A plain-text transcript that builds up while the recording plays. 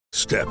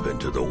Step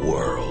into the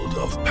world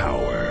of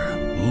power,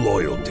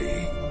 loyalty,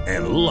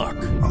 and luck.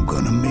 I'm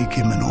gonna make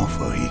him an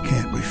offer he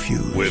can't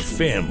refuse. With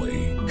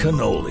family,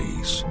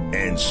 cannolis,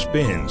 and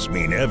spins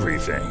mean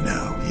everything.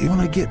 Now, you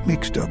wanna get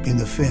mixed up in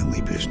the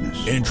family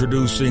business.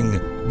 Introducing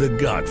The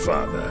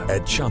Godfather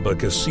at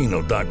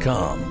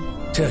ChumbaCasino.com.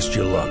 Test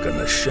your luck in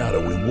the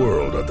shadowy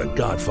world of The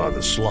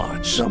Godfather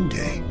slot.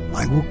 Someday,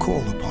 I will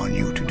call upon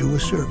you to do a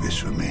service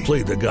for me.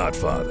 Play The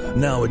Godfather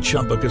now at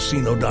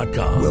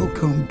ChumbaCasino.com.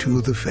 Welcome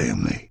to the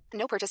family.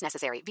 No purchase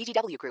necessary.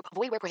 VGW Group.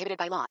 Void where prohibited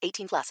by law.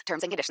 18 plus.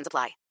 Terms and conditions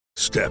apply.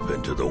 Step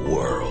into the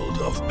world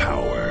of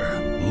power,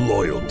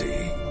 loyalty,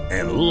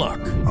 and luck.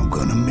 I'm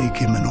gonna make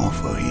him an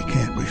offer he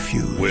can't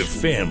refuse. With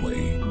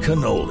family,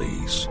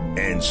 cannolis,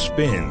 and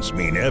spins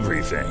mean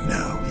everything.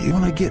 Now, you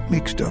wanna get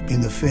mixed up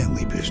in the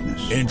family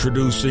business.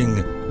 Introducing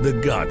The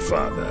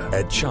Godfather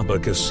at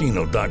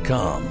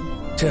ChumbaCasino.com.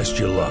 Test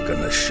your luck in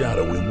the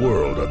shadowy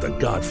world of The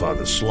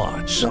Godfather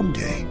slot.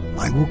 Someday,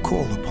 I will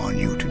call upon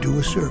you to do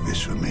a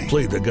service for me.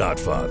 Play The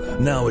Godfather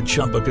now at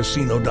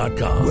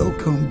ChumbaCasino.com.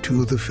 Welcome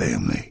to the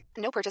family.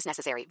 No purchase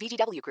necessary.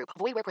 VGW Group.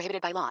 Void where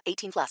prohibited by law.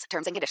 18 plus.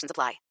 Terms and conditions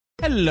apply.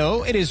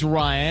 Hello, it is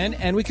Ryan,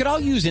 and we could all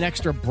use an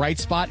extra bright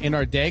spot in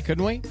our day,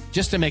 couldn't we?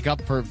 Just to make up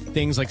for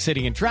things like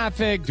sitting in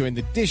traffic, doing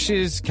the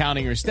dishes,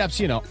 counting your steps,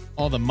 you know,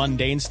 all the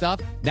mundane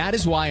stuff. That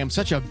is why I'm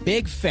such a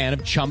big fan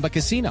of Chumba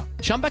Casino.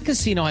 Chumba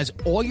Casino has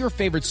all your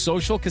favorite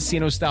social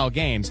casino-style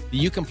games that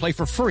you can play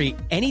for free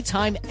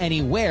anytime,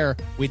 anywhere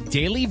with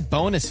daily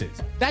bonuses.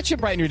 That should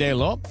brighten your day a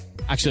little.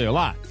 Actually, a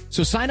lot.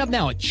 So sign up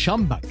now at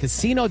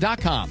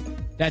ChumbaCasino.com.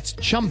 That's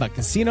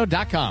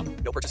ChumbaCasino.com.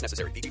 No purchase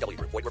necessary. VGW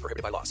Group. Void where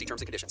prohibited by law. See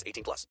terms and conditions.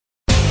 18 plus.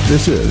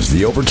 This is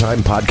the Overtime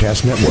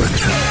Podcast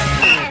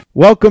Network.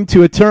 Welcome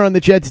to a Turn on the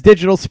Jets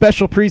digital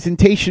special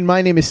presentation.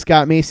 My name is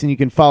Scott Mason. You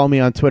can follow me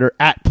on Twitter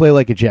at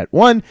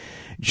PlayLikeAJet1.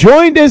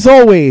 Joined as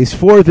always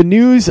for the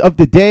news of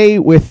the day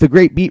with the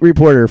great beat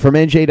reporter from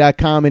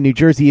NJ.com and New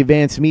Jersey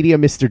Advance Media,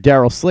 Mr.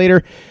 Daryl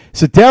Slater.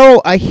 So, Daryl,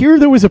 I hear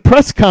there was a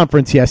press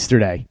conference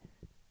yesterday.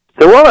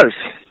 There was,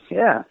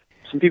 yeah.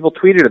 Some people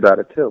tweeted about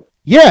it, too.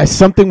 Yeah,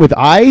 something with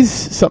eyes?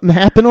 Something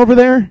happened over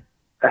there?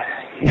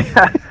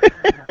 Yeah.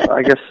 Well,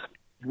 I guess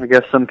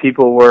some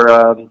people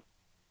were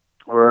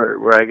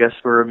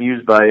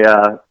amused by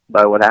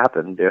what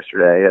happened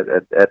yesterday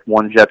at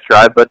one Jets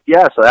drive. But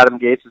yeah, so Adam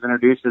Gase was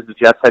introduced as the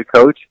Jets head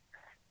coach,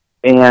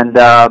 and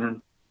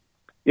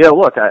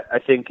look, I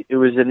think it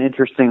was an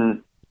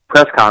interesting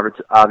press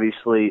conference,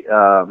 obviously,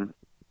 from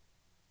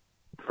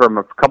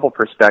a couple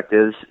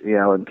perspectives,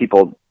 and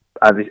people.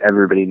 Obviously,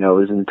 everybody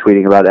knows and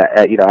tweeting about it.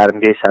 Adam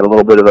Gase had a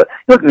little bit of he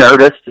looked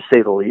nervous, to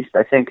say the least.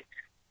 I think,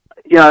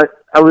 I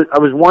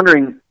was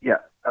wondering,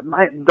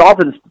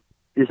 Dolphins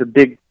is a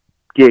big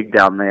gig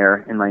down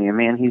there in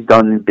Miami, and he's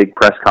done big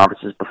press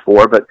conferences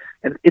before, but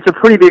it's a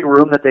pretty big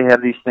room that they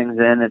have these things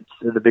in. It's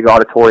the big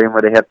auditorium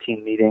where they have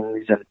team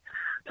meetings, and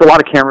it's a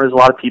lot of cameras, a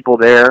lot of people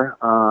there.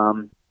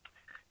 And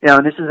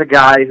this is a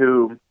guy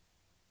who,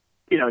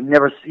 he's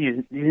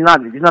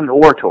not an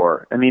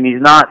orator. I mean, he's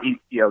not,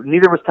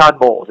 neither was Todd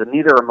Bowles, and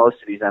neither are most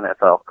of these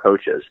NFL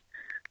coaches.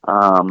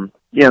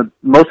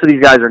 Most of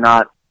these guys are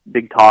not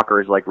big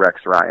talkers like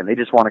Rex Ryan. They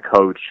just want to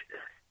coach.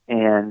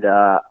 And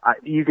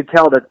you could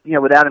tell that,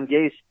 with Adam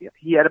Gase,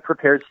 he had a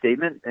prepared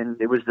statement, and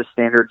it was the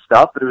standard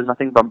stuff, but it was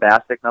nothing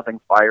bombastic,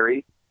 nothing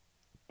fiery.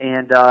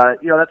 And,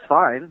 that's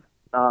fine.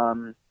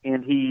 And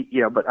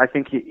but I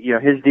think,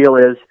 his deal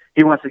is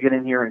he wants to get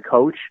in here and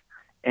coach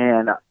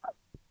and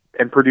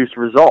produce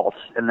results,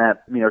 and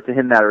that, to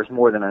him matters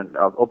more than an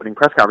opening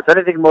press conference.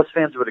 I think most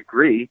fans would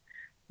agree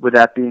with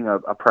that being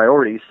a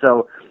priority.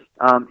 So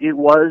it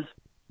was,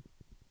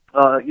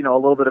 a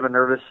little bit of a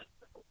nervous,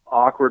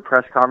 awkward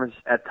press conference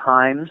at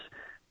times.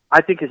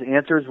 I think his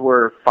answers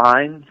were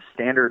fine,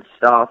 standard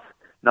stuff,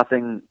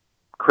 nothing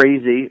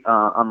crazy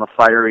on the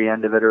fiery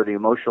end of it or the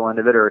emotional end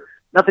of it, or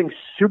nothing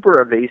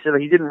super evasive.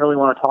 He didn't really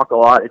want to talk a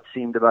lot, it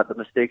seemed, about the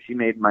mistakes he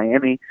made in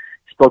Miami.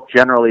 He spoke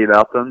generally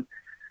about them.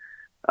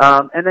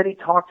 And then he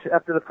talked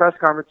after the press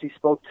conference. He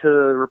spoke to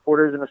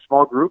reporters in a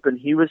small group, and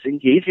he was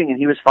engaging, and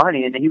he was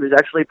funny, and he was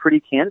actually pretty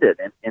candid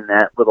in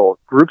that little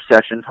group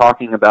session,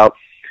 talking about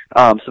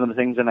some of the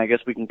things. And I guess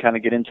we can kind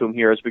of get into them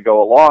here as we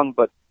go along.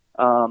 But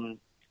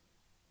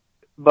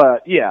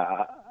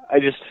yeah, I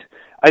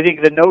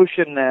think the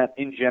notion that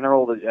in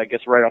general, I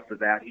guess right off the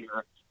bat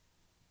here,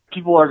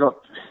 people are going.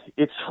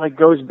 It's like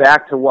goes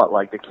back to what,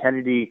 like the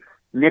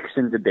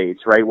Kennedy-Nixon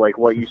debates, right? Like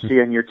what you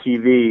see on your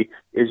TV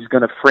is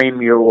going to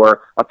frame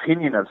your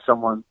opinion of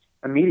someone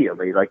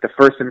immediately. Like the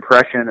first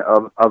impression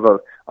of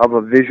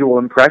a visual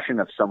impression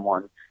of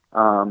someone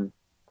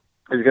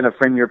is going to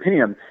frame your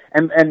opinion.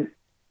 And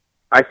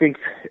I think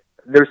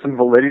there's some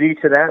validity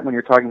to that when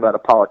you're talking about a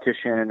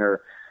politician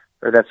or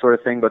that sort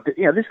of thing. But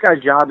this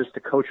guy's job is to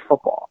coach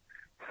football.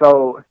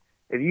 So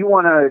if you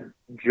want to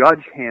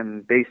judge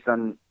him based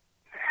on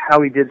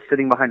how he did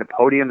sitting behind a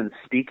podium and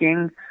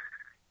speaking,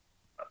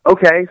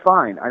 okay,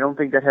 fine. I don't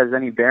think that has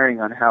any bearing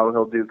on how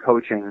he'll do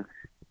coaching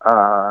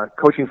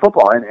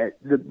football. And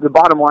the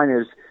bottom line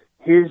is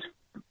his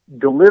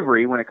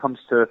delivery when it comes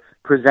to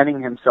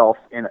presenting himself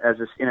in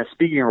a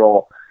speaking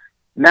role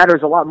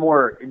matters a lot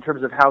more in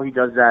terms of how he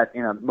does that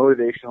in a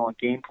motivational and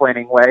game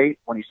planning way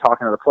when he's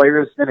talking to the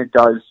players than it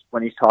does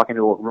when he's talking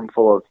to a room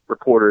full of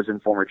reporters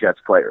and former Jets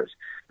players.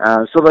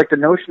 So like the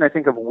notion, I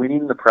think, of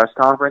winning the press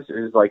conference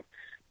is like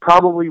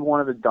probably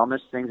one of the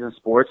dumbest things in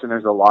sports, and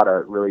there's a lot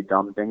of really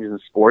dumb things in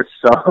sports.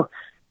 So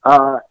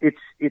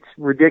it's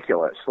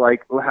ridiculous.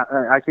 Like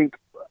I think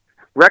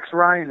Rex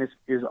Ryan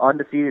is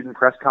undefeated in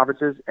press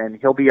conferences, and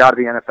he'll be out of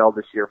the NFL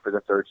this year for the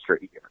third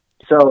straight year.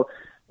 So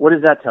what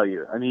does that tell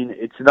you? I mean,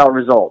 it's about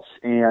results,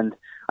 and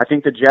I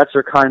think the Jets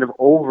are kind of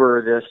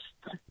over this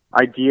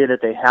idea that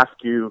they have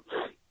to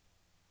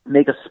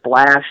make a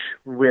splash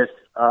with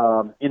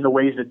in the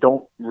ways that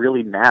don't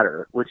really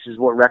matter, which is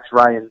what Rex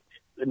Ryan.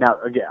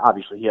 Now, again,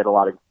 obviously, he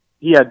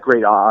had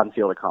great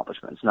on-field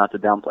accomplishments, not to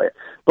downplay it,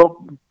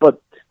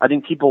 but I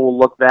think people will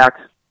look back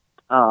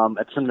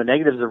at some of the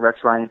negatives of Rex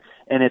Ryan,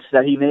 and it's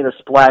that he made a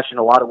splash in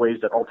a lot of ways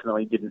that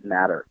ultimately didn't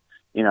matter.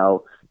 You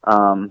know,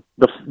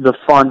 the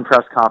fun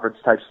press conference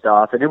type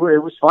stuff, and it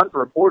was fun for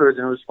reporters,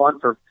 and it was fun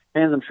for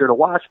fans, I'm sure, to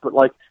watch, but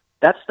like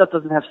that stuff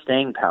doesn't have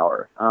staying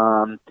power.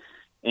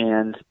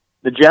 And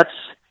the Jets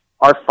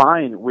are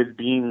fine with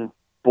being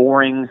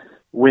boring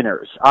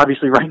winners.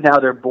 Obviously, right now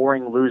they're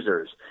boring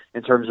losers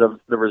in terms of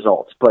the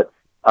results, but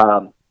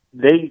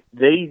they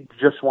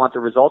just want the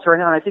results right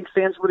now. And I think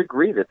fans would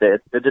agree that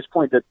at this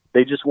point that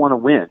they just want to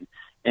win.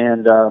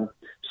 And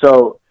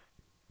so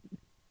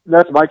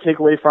that's my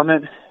takeaway from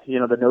it. You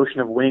know, the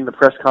notion of winning the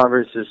press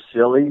conference is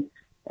silly,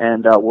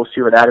 and we'll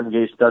see what Adam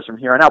Gase does from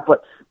here on out.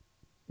 But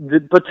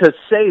to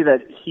say that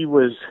he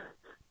was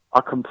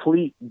a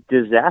complete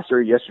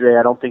disaster yesterday,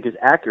 I don't think is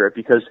accurate,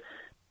 because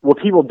what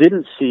people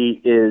didn't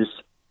see is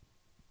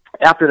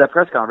after that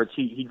press conference,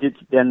 he did,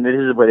 and this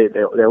is the way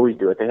they always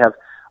do it. They have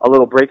a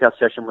little breakout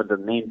session with the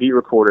main beat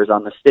reporters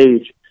on the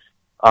stage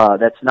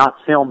that's not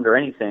filmed or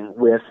anything,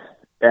 with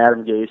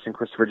Adam Gase and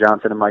Christopher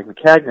Johnson and Mike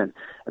McCagnon.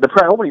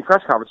 The opening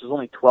press conference was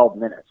only 12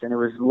 minutes, and it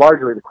was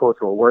largely the quotes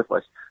were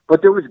worthless.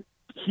 But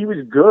he was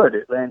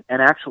good and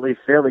actually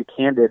fairly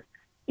candid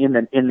in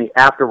the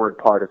afterward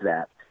part of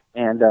that.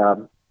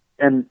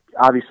 And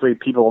obviously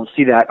people will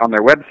see that on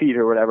their web feed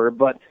or whatever,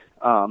 but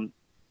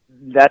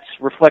that's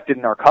reflected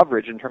in our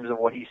coverage in terms of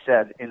what he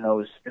said in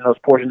those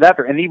portions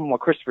after, and even what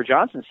Christopher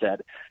Johnson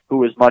said, who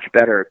was much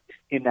better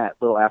in that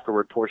little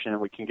afterward portion,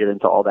 and we can get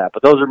into all that.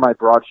 But those are my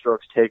broad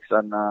strokes takes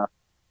on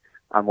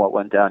what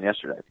went down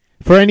yesterday.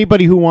 For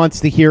anybody who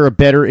wants to hear a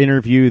better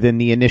interview than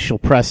the initial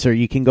presser,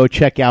 you can go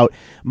check out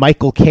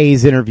Michael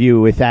Kay's interview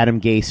with Adam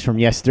Gase from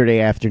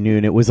yesterday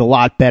afternoon. It was a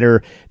lot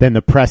better than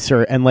the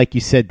presser, and like you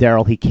said,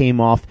 Daryl, he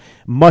came off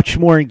much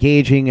more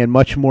engaging and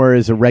much more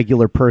as a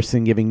regular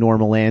person giving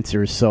normal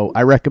answers. So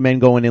I recommend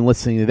going and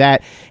listening to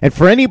that. And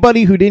for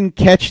anybody who didn't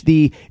catch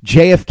the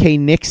JFK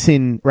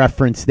Nixon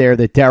reference there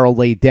that Daryl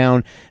laid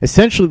down,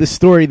 essentially the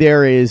story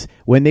there is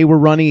when they were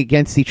running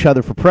against each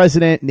other for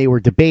president and they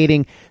were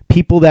debating,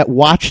 people that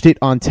watched it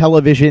on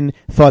television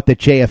thought that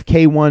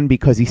JFK won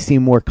because he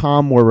seemed more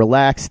calm, more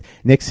relaxed.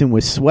 Nixon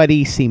was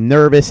sweaty, seemed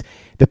nervous.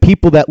 The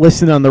people that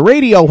listened on the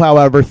radio,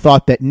 however,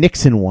 thought that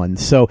Nixon won.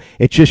 So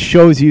it just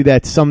shows you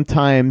that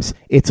sometimes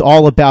it's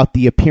all about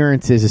the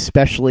appearances,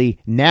 especially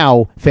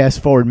now,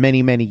 fast forward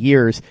many, many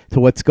years to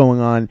what's going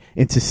on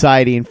in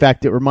society. In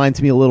fact, it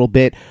reminds me a little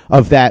bit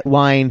of that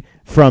line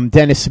from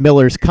Dennis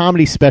Miller's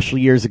comedy special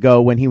years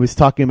ago when he was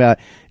talking about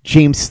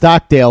James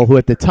Stockdale, who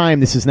at the time,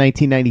 this is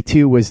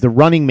 1992, was the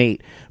running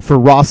mate for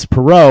Ross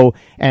Perot,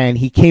 and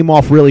he came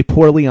off really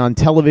poorly on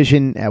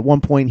television. At one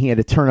point, he had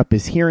to turn up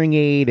his hearing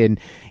aid, and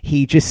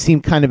he just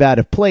seemed kind of out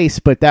of place,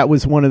 but that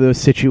was one of those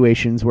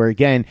situations where,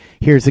 again,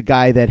 here's a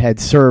guy that had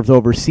served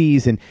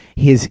overseas, and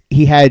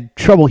he had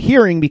trouble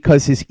hearing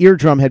because his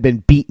eardrum had been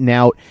beaten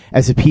out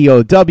as a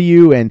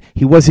POW, and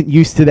he wasn't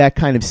used to that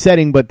kind of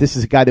setting, but this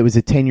is a guy that was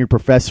a tenured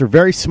professor,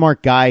 very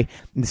smart guy.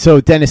 And so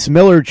Dennis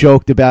Miller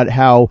joked about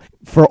how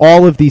for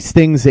all of these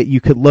things that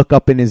you could look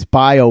up in his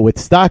bio with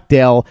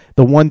Stockdale,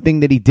 the one thing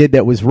that he did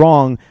that was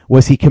wrong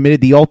was he committed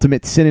the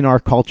ultimate sin in our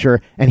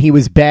culture, and he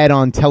was bad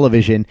on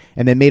television,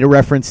 and then made a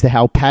reference to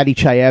how Patty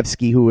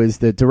Chayefsky, who is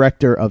the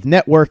director of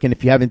Network, and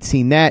if you haven't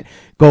seen that,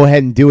 go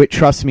ahead and do it.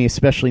 Trust me,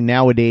 especially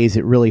nowadays,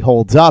 it really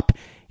holds up.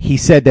 He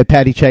said that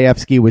Patty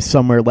Chayefsky was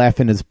somewhere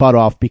laughing his butt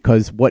off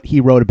because what he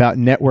wrote about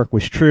Network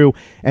was true,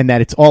 and that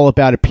it's all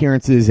about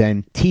appearances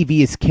and TV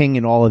is king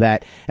and all of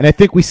that. And I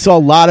think we saw a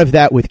lot of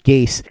that with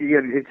Gase. Yeah,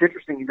 it's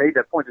interesting you made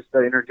that point. Just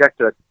to interject,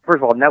 first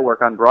of all,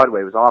 Network on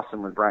Broadway was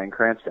awesome with Bryan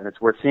Cranston. It's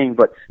worth seeing,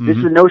 but this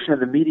is the notion of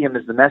the medium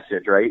is the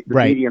message, right? The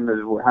medium is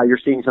how you're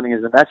seeing something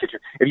as a message.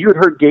 If you had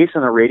heard Gase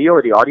on the radio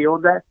or the audio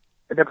of that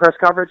at the press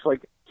conference,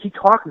 like he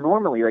talked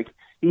normally, like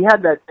he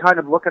had that kind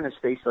of look on his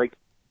face, like,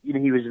 you know,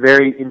 he was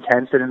very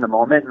intense and in the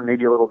moment and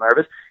maybe a little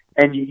nervous.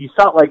 And you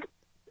thought, like,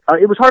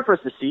 it was hard for us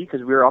to see because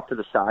we were off to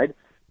the side,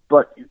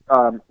 but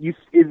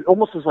it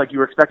almost was like you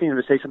were expecting him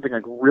to say something,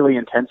 like, really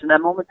intense in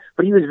that moment,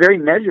 but he was very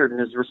measured in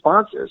his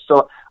responses.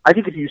 So I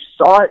think if you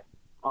saw it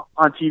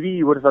on TV,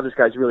 you would have thought this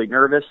guy's really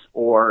nervous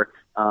or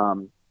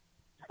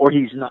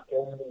he's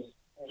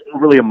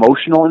really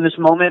emotional in this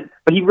moment,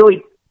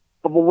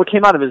 but what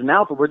came out of his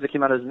mouth, the words that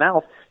came out of his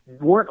mouth,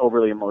 weren't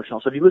overly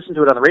emotional. So if you listen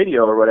to it on the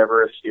radio or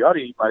whatever, it's the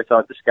audio, you might have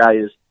thought this guy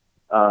is,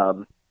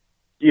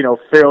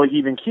 fairly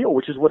even keel,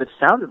 which is what it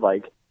sounded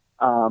like,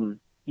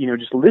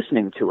 just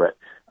listening to it.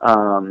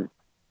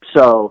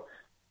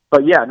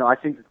 But yeah, no, I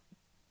think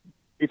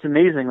it's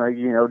amazing,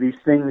 these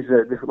things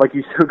that, like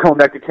you said, going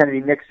back to Kennedy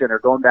Nixon or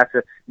going back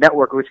to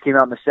Network, which came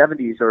out in the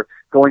 70s, or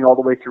going all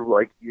the way through,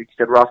 like you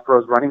said, Ross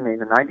Perot's Running Mate in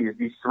the 90s,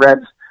 these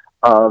threads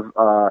of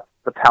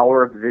the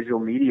power of the visual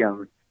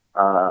medium.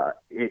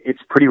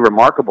 It's pretty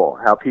remarkable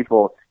how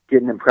people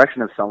get an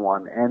impression of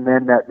someone, and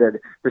then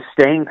the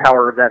staying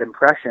power of that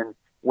impression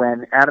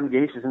when Adam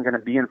Gase isn't going to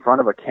be in front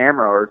of a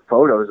camera or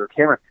photos or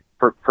camera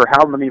for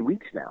how many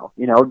weeks now.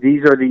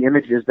 These are the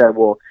images that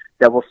will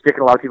stick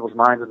in a lot of people's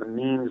minds, and the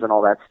memes and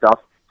all that stuff,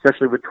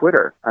 especially with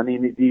Twitter. I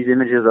mean, these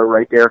images are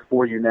right there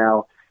for you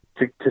now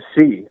to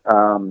see.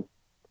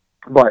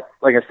 But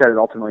like I said, it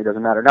ultimately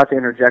doesn't matter. Not to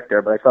interject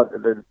there, but I thought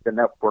the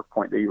Network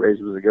point that you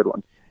raised was a good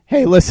one.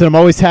 Hey, listen, I'm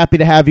always happy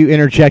to have you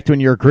interject when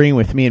you're agreeing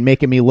with me and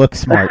making me look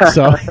smart.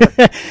 So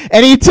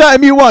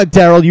anytime you want,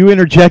 Daryl, you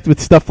interject with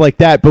stuff like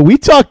that. But we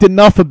talked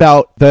enough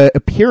about the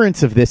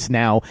appearance of this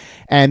now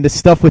and the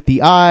stuff with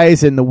the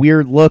eyes and the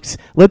weird looks.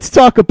 Let's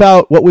talk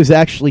about what was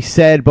actually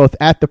said both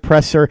at the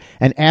presser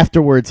and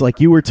afterwards, like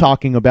you were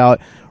talking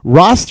about.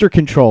 Roster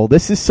control.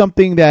 This is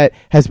something that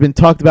has been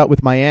talked about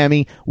with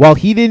Miami. While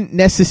he didn't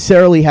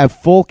necessarily have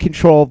full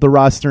control of the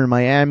roster in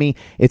Miami,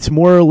 it's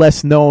more or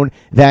less known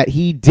that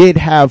he did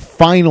have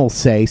final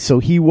say, so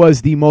he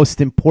was the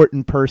most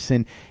important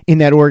person in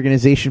that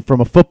organization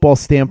from a football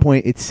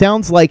standpoint. It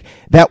sounds like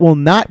that will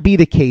not be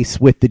the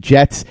case with the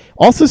Jets.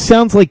 Also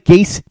sounds like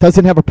Gase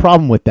doesn't have a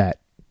problem with that.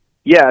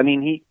 Yeah, I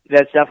mean,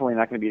 that's definitely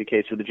not going to be the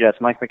case with the Jets.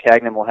 Mike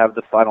Maccagnan will have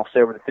the final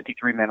say over the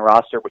 53-man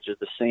roster, which is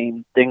the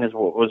same thing as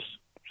what was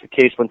the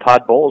case when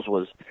Todd Bowles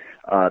was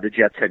the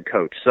Jets head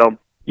coach. So,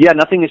 yeah,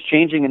 nothing is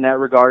changing in that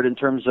regard in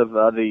terms of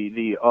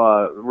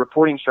the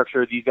reporting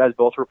structure. These guys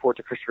both report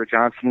to Christopher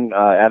Johnson,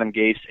 Adam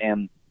Gase,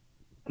 and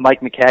Mike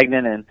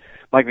Maccagnan, and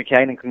Mike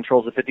Maccagnan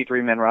controls the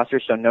 53-man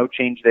roster, so no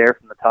change there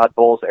from the Todd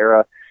Bowles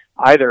era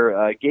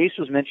either. Gase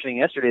was mentioning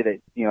yesterday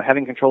that,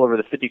 having control over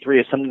the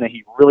 53 is something that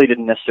he really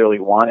didn't necessarily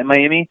want in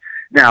Miami.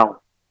 Now,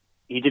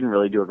 he didn't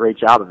really do a great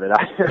job of it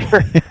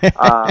either.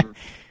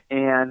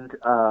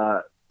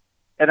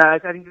 And I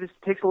think this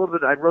takes a little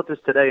bit. I wrote this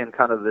today in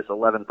kind of this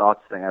 11 thoughts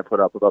thing I put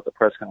up about the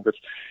press conference.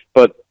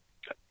 But,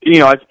 you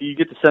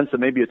get the sense that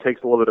maybe it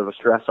takes a little bit of a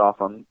stress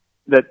off him,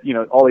 that,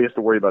 all he has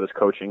to worry about is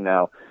coaching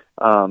now.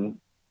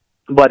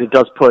 But it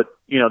does put,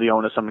 the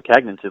onus on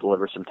Maccagnan to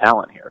deliver some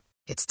talent here.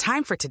 It's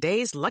time for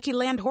today's Lucky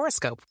Land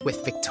horoscope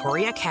with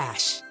Victoria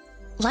Cash.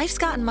 Life's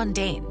gotten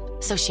mundane,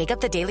 so shake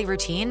up the daily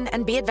routine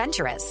and be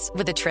adventurous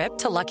with a trip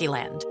to Lucky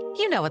Land.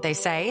 You know what they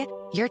say.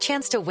 Your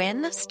chance to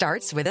win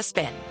starts with a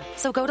spin.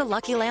 So go to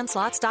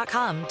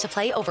LuckyLandSlots.com to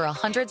play over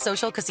 100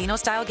 social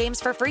casino-style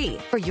games for free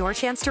for your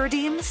chance to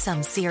redeem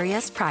some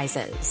serious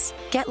prizes.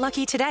 Get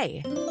lucky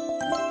today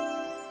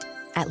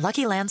at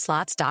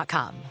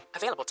LuckyLandSlots.com.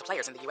 Available to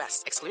players in the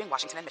U.S., excluding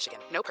Washington and Michigan.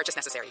 No purchase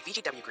necessary.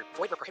 VGW Group.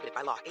 Void where prohibited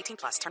by law. 18+.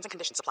 Terms and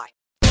conditions apply.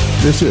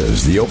 This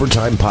is the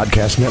Overtime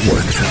Podcast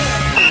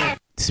Network.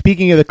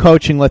 Speaking of the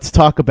coaching, let's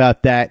talk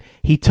about that.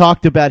 He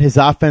talked about his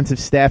offensive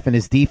staff and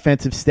his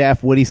defensive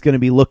staff, what he's going to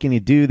be looking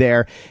to do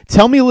there.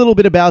 Tell me a little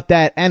bit about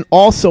that. And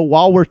also,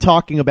 while we're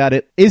talking about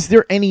it, is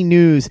there any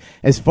news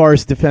as far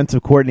as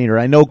defensive coordinator?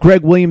 I know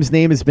Greg Williams'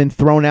 name has been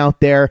thrown out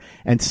there,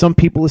 and some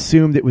people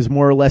assumed it was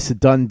more or less a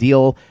done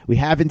deal. We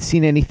haven't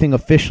seen anything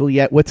official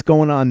yet. What's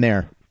going on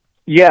there?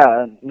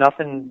 Yeah,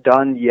 nothing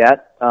done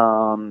yet.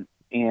 There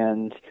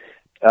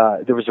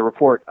was a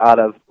report out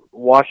of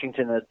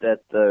Washington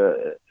that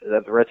the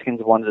Redskins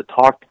wanted to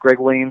talk to Greg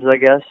Williams, I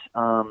guess,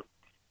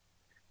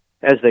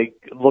 as they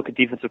look at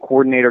defensive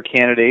coordinator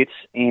candidates.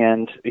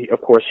 And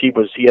of course, he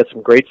had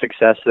some great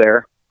success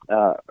there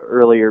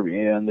earlier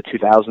in the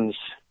 2000s,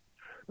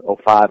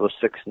 05,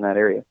 06 in that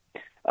area.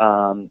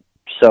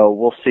 So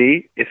we'll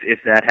see if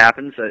that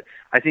happens.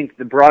 I think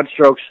the broad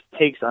strokes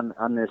takes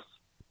on this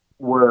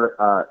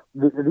were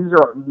these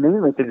are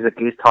mainly things that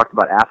Gase talked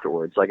about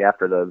afterwards, like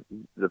after the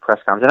press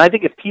conference. And I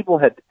think if people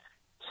had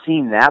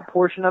seen that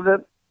portion of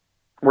it,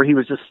 where he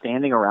was just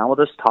standing around with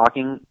us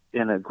talking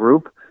in a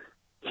group,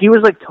 he was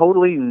like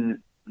totally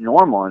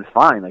normal and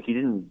fine. Like he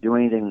didn't do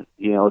anything,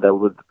 he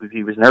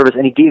was nervous,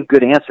 and he gave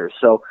good answers.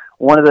 So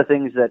one of the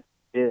things that,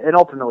 and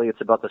ultimately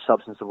it's about the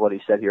substance of what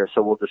he said here,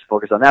 so we'll just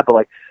focus on that. But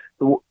like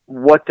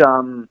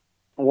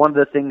one of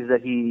the things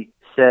that he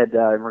said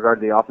in regard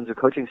to the offensive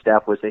coaching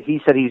staff was that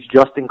he said he's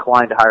just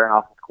inclined to hire an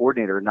offensive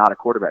coordinator, not a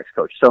quarterback's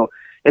coach. So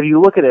if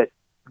you look at it,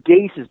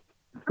 Gase is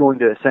going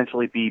to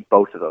essentially be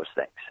both of those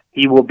things.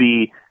 He will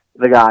be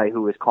the guy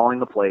who is calling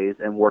the plays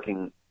and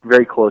working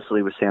very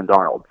closely with Sam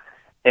Darnold.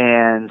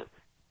 And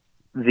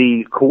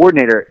the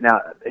coordinator,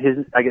 now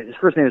his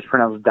first name is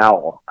pronounced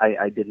Dowell.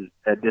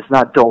 It's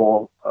not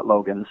Dowell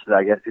Logans.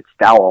 I guess it's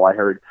Dowell. I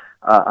heard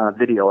on a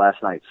video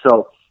last night.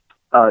 So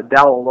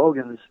Dowell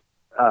Logans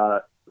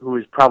who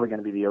is probably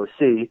going to be the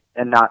OC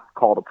and not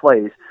call the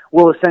plays,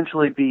 will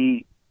essentially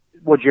be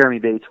what Jeremy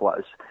Bates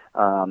was,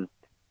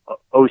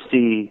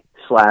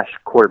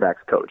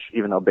 OC/quarterbacks coach,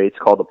 even though Bates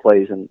called the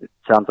plays, and it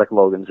sounds like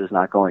Logan's is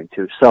not going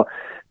to. So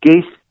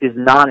Gase is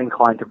not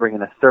inclined to bring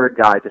in a third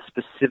guy to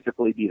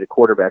specifically be the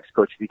quarterbacks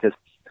coach because,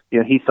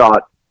 he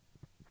thought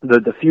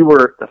the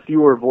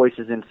fewer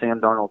voices in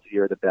Sam Darnold's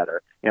ear, the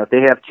better. If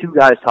they have two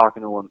guys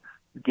talking to him,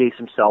 Gase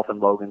himself and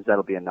Logan's,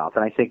 that'll be enough.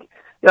 And I think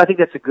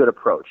that's a good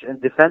approach.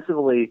 And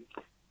defensively,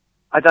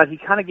 I thought he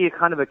kind of gave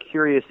kind of a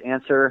curious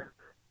answer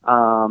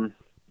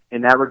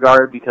in that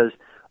regard because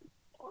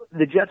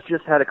the Jets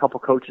just had a couple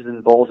coaches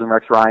in Bowles and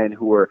Rex Ryan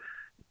who were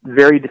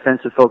very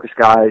defensive-focused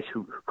guys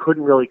who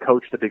couldn't really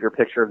coach the bigger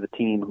picture of the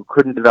team, who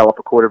couldn't develop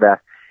a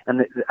quarterback.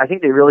 And I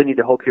think they really need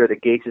to hope here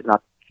that Gase is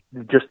not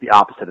just the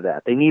opposite of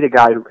that. They need a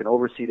guy who can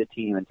oversee the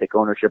team and take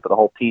ownership of the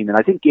whole team. And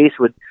I think Gase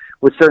would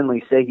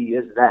certainly say he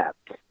is that.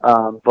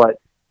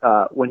 But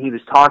when he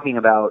was talking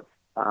about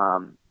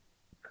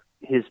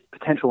his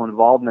potential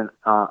involvement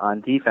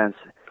on defense,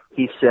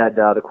 he said,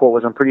 the quote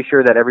was, "I'm pretty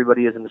sure that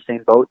everybody is in the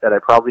same boat, that I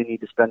probably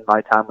need to spend my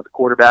time with the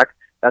quarterback.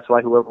 That's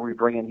why whoever we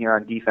bring in here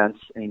on defense,"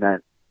 and he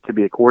meant to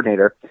be a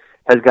coordinator,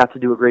 "has got to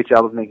do a great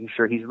job of making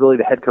sure he's really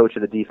the head coach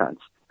of the defense.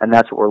 And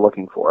that's what we're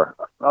looking for."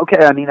 Okay,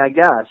 I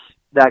guess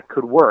that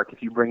could work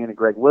if you bring in a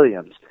Greg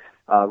Williams,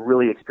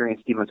 really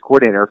experienced defense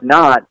coordinator. If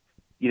not,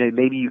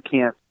 maybe you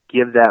can't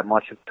give that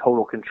much of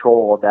total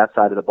control of that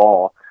side of the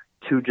ball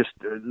to just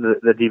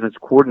the defense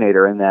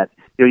coordinator, and that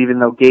even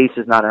though Gase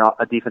is not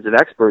a defensive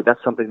expert,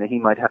 that's something that he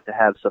might have to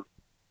have some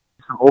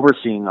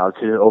overseeing of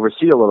to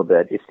oversee a little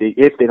bit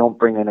if they don't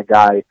bring in a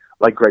guy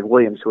like Greg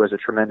Williams who has a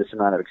tremendous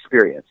amount of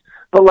experience.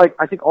 But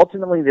I think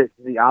ultimately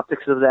the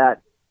optics of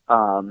that,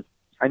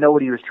 I know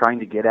what he was trying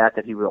to get at,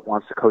 that he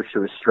wants to coach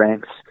to his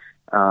strengths,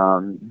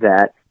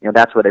 that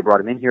that's why they brought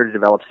him in here to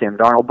develop Sam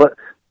Darnold, but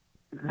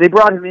they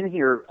brought him in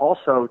here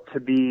also to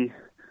be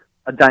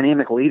a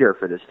dynamic leader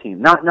for this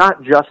team,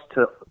 not just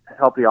to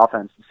help the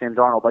offense. Sam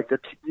Darnold, the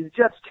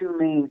Jets' two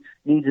main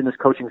needs in this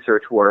coaching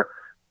search were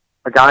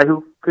a guy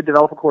who could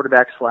develop a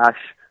quarterback /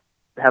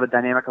 have a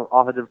dynamic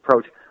offensive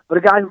approach, but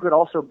a guy who could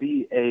also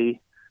be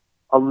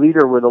a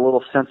leader with a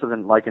little sense of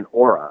an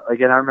aura.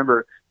 Again, I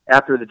remember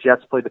after the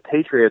Jets played the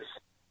Patriots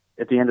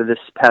at the end of this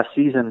past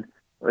season,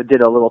 I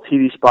did a little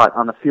TV spot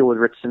on the field with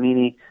Rich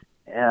Cimini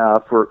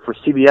for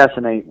CBS,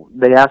 and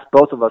they asked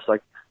both of us,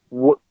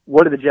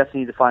 what do the Jets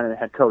need to find in a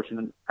head coach?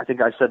 And I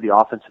think I said the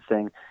offensive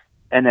thing.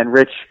 And then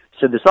Rich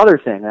said this other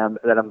thing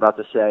that I'm about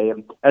to say.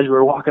 And as we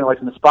were walking away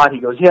from the spot, he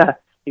goes, "Yeah."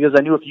 He goes,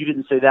 "I knew if you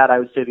didn't say that, I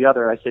would say the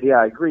other." I said, "Yeah,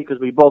 I agree," because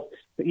we both,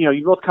 you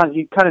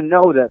kind of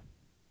know that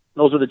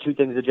those are the two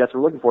things the Jets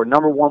were looking for.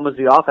 Number one was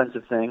the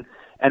offensive thing,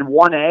 and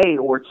 1A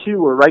or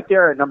 2 or right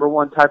there at number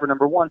one, tied for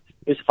number one,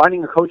 is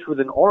finding a coach with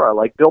an aura.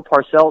 Like Bill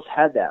Parcells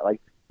had that.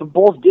 The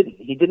Bulls didn't.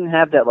 He didn't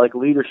have that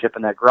leadership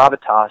and that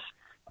gravitas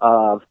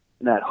of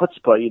that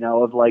chutzpah,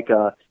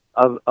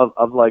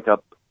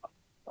 of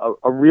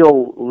a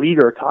real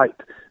leader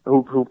type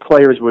who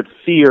players would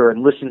fear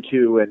and listen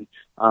to,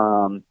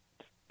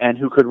 and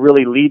who could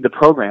really lead the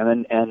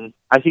program. And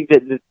I think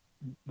that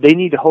they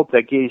need to hope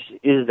that Gase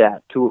is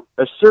that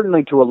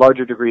certainly to a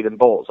larger degree than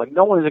Bowles.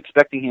 No one is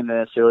expecting him to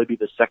necessarily be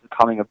the second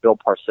coming of Bill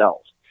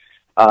Parcells.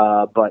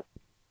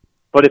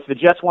 But if the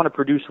Jets want to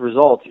produce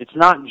results, it's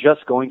not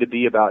just going to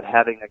be about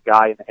having a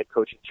guy in the head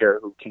coaching chair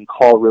who can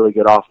call really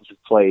good offensive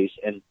plays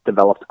and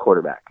develop the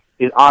quarterback.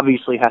 It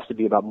obviously has to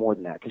be about more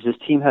than that, because this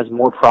team has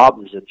more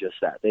problems than just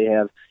that. They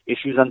have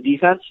issues on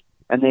defense,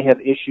 and they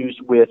have issues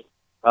with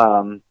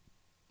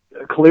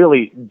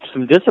clearly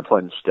some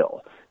discipline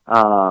still,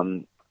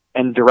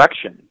 and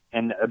direction,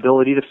 and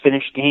ability to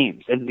finish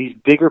games, and these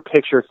bigger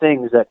picture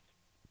things that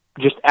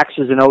just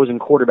X's and O's in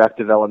quarterback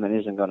development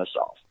isn't going to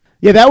solve.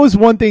 Yeah, that was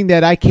one thing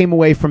that I came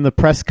away from the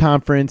press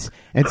conference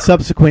and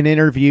subsequent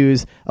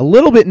interviews a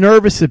little bit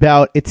nervous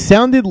about. It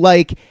sounded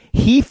like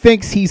he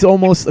thinks he's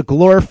almost a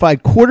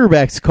glorified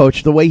quarterbacks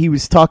coach, the way he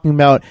was talking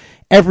about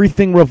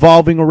everything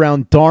revolving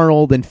around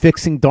Darnold and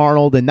fixing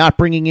Darnold and not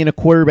bringing in a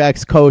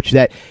quarterbacks coach,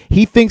 that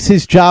he thinks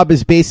his job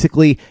is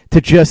basically to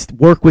just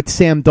work with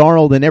Sam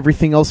Darnold and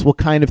everything else will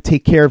kind of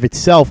take care of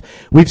itself.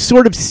 We've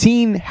sort of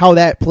seen how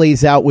that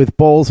plays out with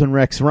Bowles and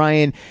Rex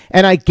Ryan,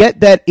 and I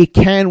get that it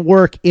can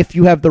work if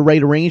you have the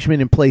right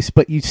arrangement in place,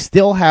 but you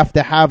still have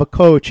to have a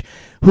coach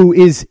who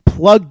is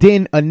plugged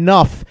in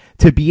enough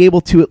to be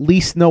able to at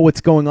least know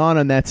what's going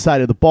on that side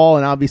of the ball.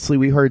 And obviously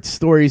we heard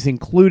stories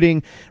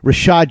including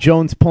Rashad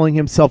Jones pulling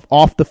himself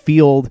off the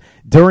field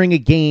during a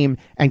game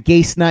and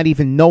Gase not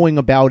even knowing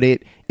about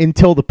it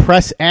until the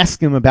press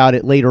asked him about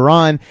it later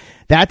on.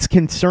 That's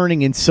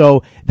concerning, and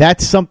so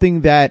that's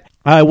something that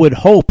I would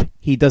hope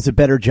he does a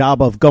better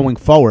job of going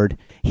forward.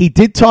 He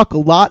did talk a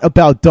lot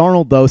about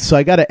Darnold, though, so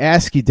I got to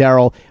ask you,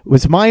 Daryl,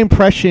 was my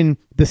impression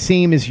the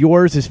same as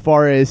yours as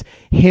far as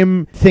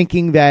him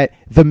thinking that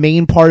the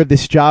main part of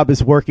this job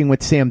is working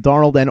with Sam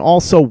Darnold? And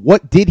also,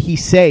 what did he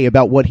say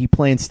about what he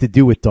plans to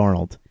do with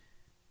Darnold?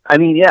 I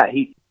mean, yeah,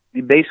 he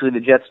basically the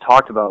Jets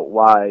talked about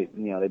why,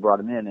 they brought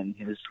him in, and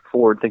his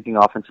forward-thinking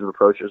offensive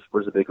approach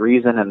was a big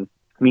reason. And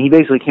I mean, he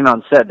basically came out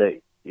and said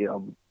that,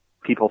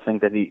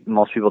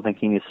 most people think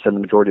he needs to spend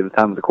the majority of the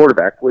time with the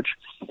quarterback, which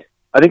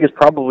I think is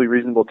probably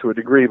reasonable to a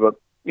degree, but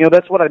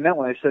that's what I meant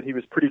when I said he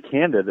was pretty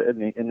candid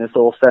in this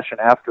little session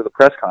after the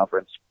press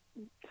conference.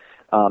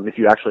 If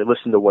you actually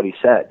listen to what he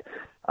said.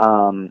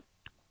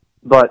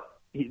 But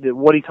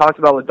what he talked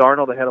about with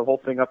Darnold, I had a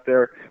whole thing up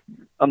there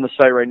on the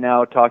site right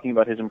now talking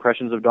about his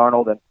impressions of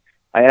Darnold, and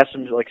I asked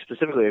him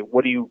specifically,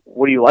 what do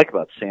you like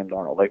about Sam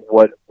Darnold? Like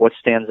what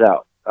stands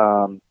out?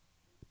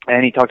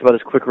 And he talked about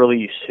his quick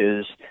release,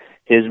 his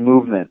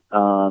movement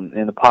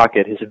in the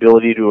pocket, his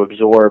ability to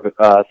absorb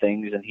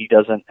things, and he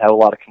doesn't have a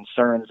lot of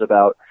concerns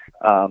about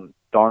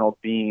Darnold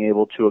being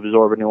able to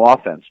absorb a new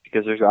offense,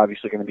 because there's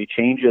obviously going to be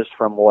changes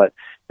from what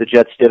the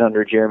Jets did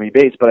under Jeremy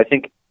Bates. But I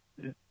think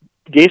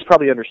Gase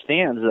probably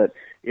understands that,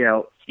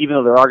 even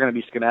though there are going to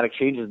be schematic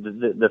changes,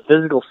 the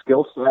physical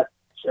skill set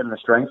and the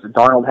strengths that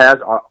Darnold has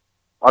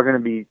are going to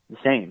be the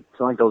same. It's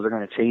not like those are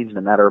going to change in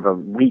a matter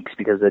of weeks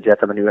because the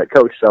Jets have a new head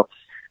coach. So,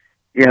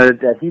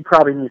 that he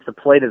probably needs to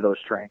play to those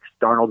strengths.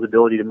 Darnold's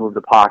ability to move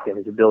the pocket,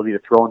 his ability to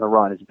throw in the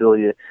run, his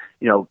ability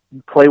to,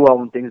 play well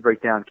when things break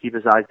down, keep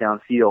his eyes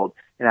downfield.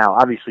 Now,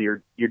 obviously,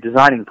 you're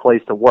designing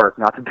plays to work,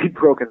 not to be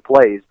broken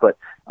plays, but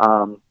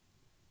to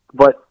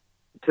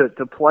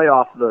play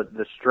off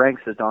the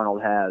strengths that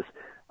Darnold has,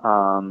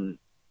 and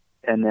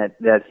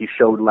that he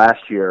showed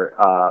last year,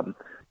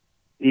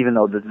 even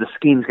though the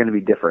scheme's going to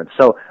be different.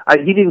 So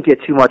he didn't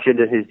get too much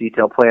into his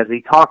detailed plans.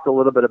 He talked a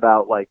little bit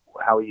about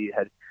how he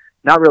had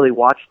not really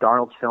watched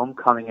Darnold's film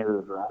coming into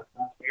the draft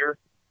last year,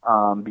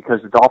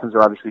 because the Dolphins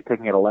are obviously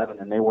picking at 11,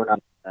 and they were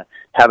not going to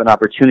have an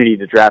opportunity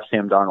to draft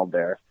Sam Darnold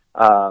there.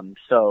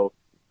 So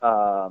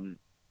the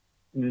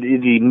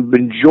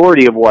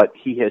majority of what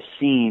he has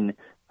seen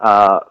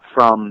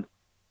from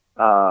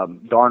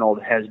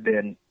Darnold has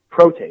been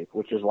pro tape,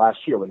 which is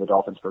last year when the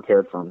Dolphins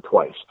prepared for him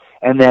twice,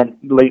 and then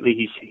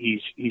lately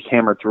he's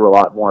hammered through a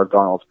lot more of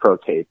Darnold's pro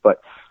tape.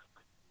 But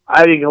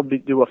I think he'll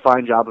do a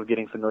fine job of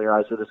getting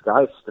familiarized with this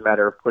guy. It's just a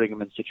matter of putting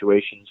him in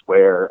situations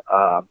where,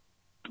 by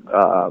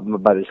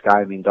this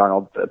guy I mean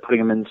Darnold, putting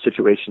him in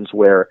situations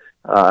where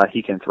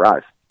he can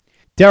thrive.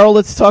 Daryl,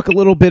 let's talk a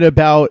little bit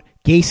about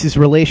Gase's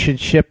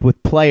relationship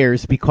with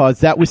players, because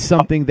that was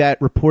something that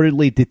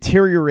reportedly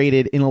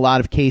deteriorated in a lot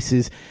of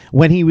cases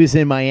when he was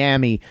in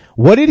Miami.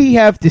 What did he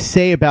have to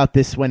say about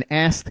this when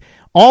asked?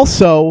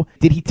 Also,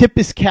 did he tip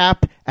his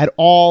cap at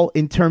all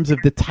in terms of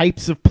the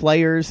types of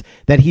players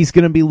that he's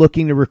going to be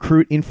looking to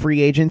recruit in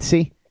free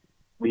agency?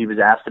 He was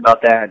asked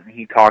about that, and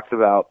he talked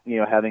about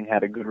having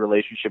had a good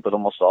relationship with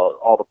almost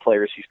all the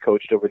players he's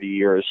coached over the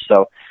years.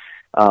 So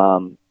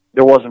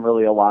there wasn't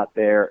really a lot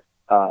there.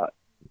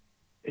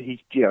 He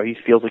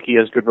feels like he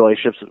has good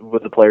relationships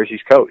with the players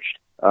he's coached,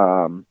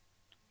 and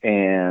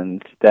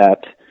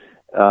that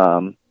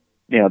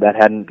that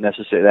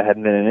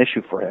hadn't been an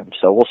issue for him.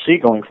 So we'll see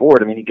going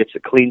forward. I mean, he gets a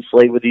clean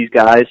slate with these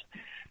guys,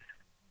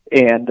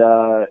 and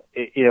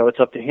it's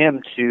up to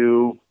him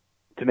to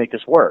make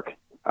this work.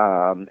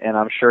 And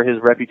I'm sure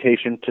his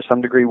reputation to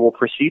some degree will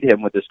precede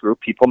him with this group.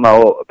 People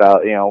know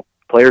about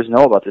players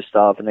know about this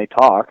stuff, and they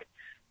talk.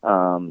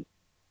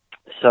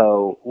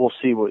 So we'll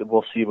see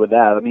with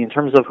that. I mean, in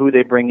terms of who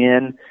they bring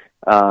in,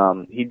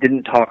 he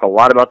didn't talk a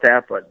lot about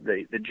that, but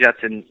the Jets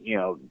and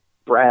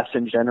brass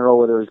in general,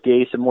 whether it was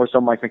Gase and more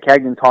so Mike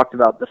Maccagnan, talked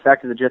about the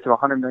fact that the Jets have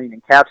 $100 million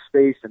in cap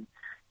space, and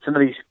some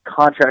of these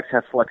contracts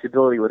have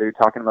flexibility. Whether you're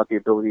talking about the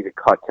ability to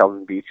cut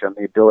Kelvin Beachum,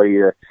 the ability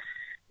to,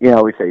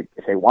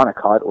 if they want to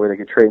cut, or they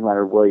can trade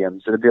Leonard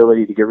Williams, the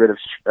ability to get rid of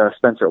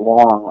Spencer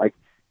Long. Like,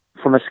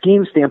 from a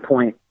scheme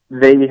standpoint,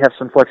 they have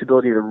some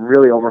flexibility to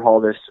really overhaul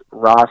this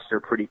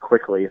roster pretty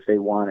quickly if they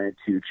wanted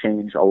to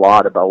change a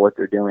lot about what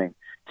they're doing.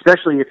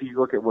 Especially if you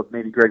look at what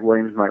maybe Greg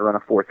Williams might run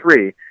a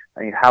 4-3. I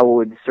mean, how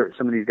would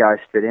some of these guys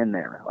fit in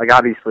there? Like,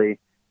 obviously,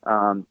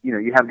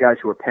 you have guys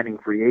who are pending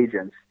free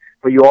agents,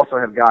 but you also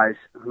have guys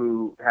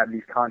who have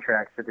these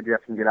contracts that the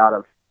Jets can get out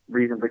of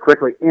reasonably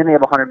quickly, and they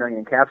have $100 million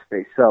in cap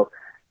space. So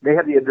they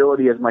have the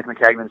ability, as Mike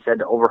Maccagnan said,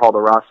 to overhaul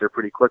the roster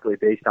pretty quickly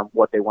based on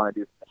what they want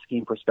to do from a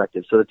scheme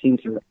perspective. So the team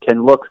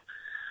can look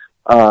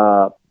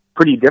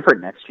pretty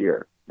different next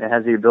year. It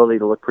has the ability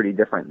to look pretty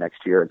different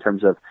next year in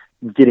terms of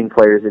getting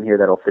players in here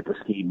that'll fit the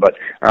scheme. But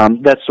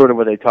that's sort of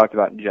what they talked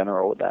about in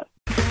general with that.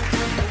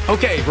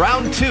 Okay,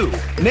 round two.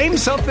 Name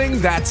something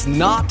that's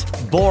not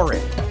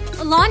boring.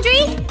 A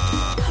laundry?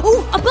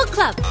 Ooh, a book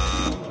club.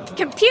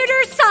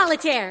 Computer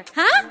solitaire,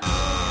 huh?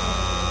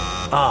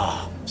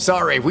 Ah,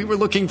 sorry, we were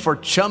looking for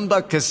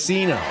Chumba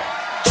Casino.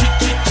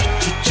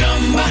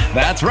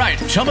 That's right.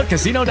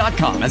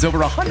 ChumbaCasino.com has over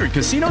 100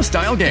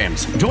 casino-style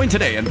games. Join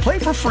today and play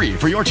for free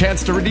for your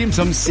chance to redeem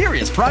some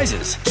serious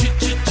prizes.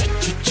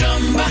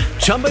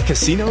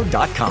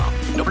 ChumbaCasino.com.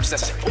 No purchase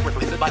necessary. Void where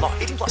prohibited by law.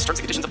 18+ terms and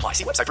conditions apply.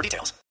 See website for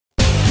details.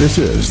 This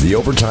is the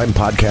Overtime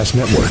Podcast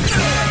Network.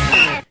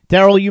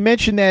 Daryl, you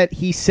mentioned that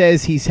he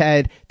says he's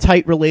had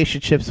tight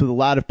relationships with a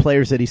lot of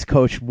players that he's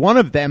coached. One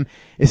of them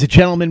is a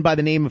gentleman by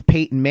the name of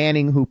Peyton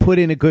Manning, who put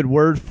in a good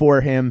word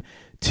for him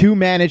to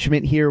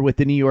management here with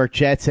the New York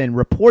Jets, and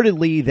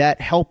reportedly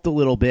that helped a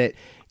little bit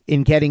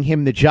in getting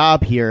him the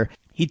job here.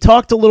 He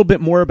talked a little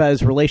bit more about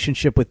his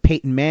relationship with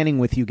Peyton Manning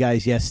with you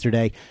guys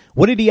yesterday.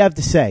 What did he have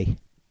to say?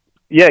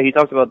 Yeah, he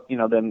talked about,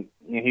 them.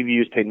 He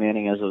views Peyton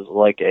Manning as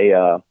like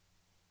a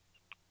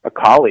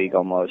colleague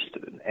almost,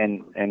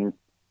 and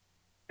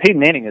Peyton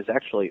Manning is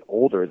actually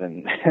older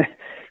than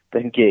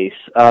than Gase.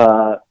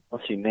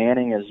 Let's see,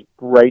 Manning is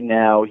right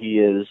now he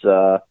is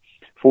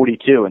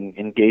 42,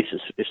 and Gase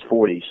is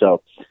 40,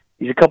 so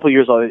he's a couple of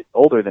years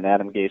older than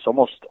Adam Gase,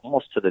 almost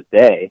to the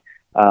day.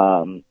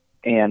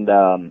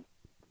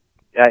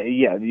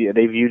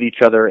 They viewed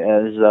each other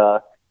as,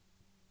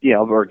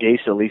 or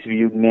Gase at least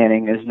viewed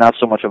Manning as not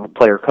so much of a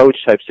player-coach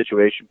type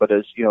situation, but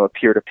as, a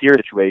peer-to-peer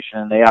situation.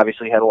 And they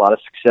obviously had a lot of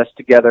success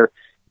together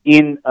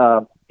in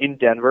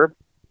Denver,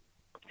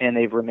 and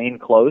they've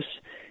remained close.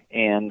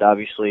 And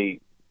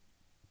obviously,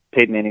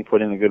 Peyton Manning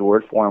put in a good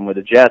word for him with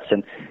the Jets.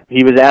 And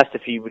he was asked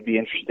if he would be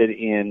interested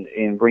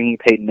in bringing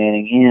Peyton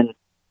Manning in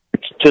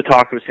to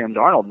talk with Sam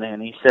Darnold,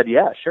 and he said,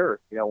 yeah,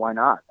 sure, why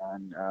not?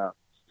 And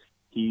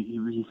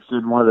he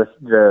said one of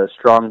the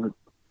strong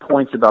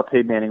points about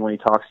Peyton Manning when he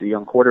talks to the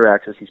young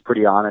quarterbacks is he's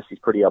pretty honest, he's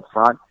pretty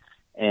upfront,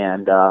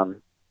 and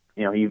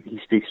he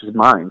speaks his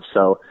mind.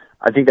 So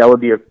I think that would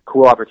be a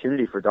cool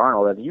opportunity for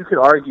Darnold. And you could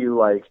argue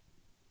like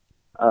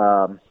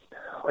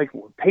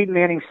Peyton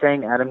Manning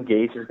saying Adam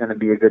Gase is going to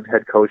be a good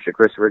head coach to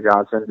Christopher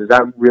Johnson. Does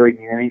that really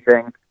mean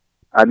anything?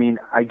 I mean,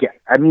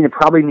 it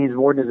probably means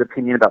more than his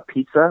opinion about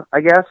pizza,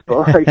 I guess.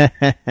 But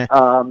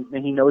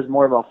and he knows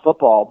more about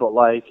football.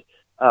 But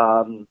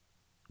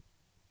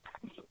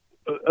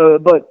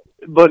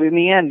but in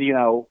the end,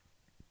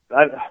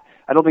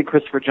 I don't think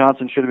Christopher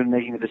Johnson should have been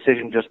making a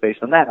decision just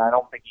based on that. And I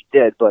don't think he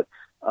did. But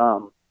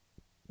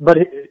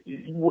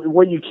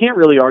what you can't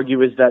really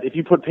argue is that if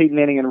you put Peyton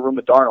Manning in a room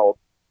with Darnold,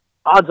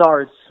 odds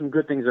are some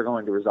good things are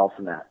going to result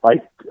from that.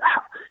 Like,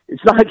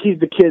 it's not like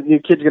the kid's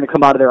going to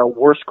come out of there a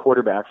worse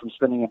quarterback from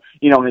spending,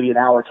 maybe an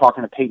hour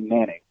talking to Peyton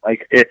Manning.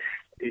 Like, it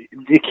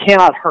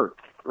cannot hurt,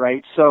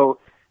 right? So,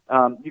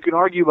 you can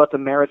argue about the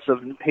merits of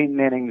Peyton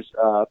Manning's,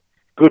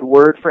 good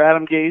word for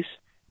Adam Gase,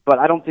 but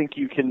I don't think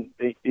you can,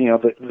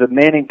 the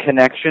Manning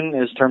connection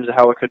in terms of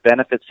how it could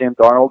benefit Sam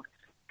Darnold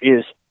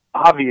is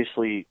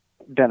obviously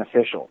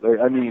beneficial.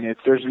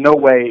 There's no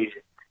way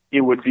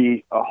it would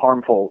be a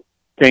harmful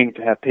thing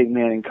to have Peyton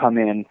Manning come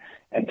in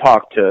and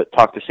talk to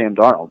Sam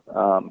Darnold.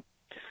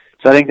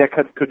 So I think that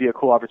could be a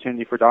cool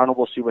opportunity for Darnold.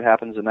 We'll see what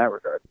happens in that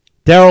regard.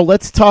 Daryl,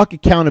 let's talk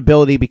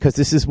accountability, because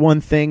this is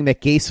one thing that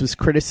Gase was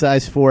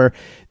criticized for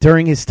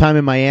during his time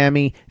in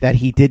Miami, that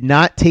he did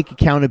not take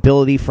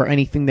accountability for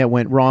anything that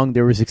went wrong.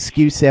 There was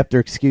excuse after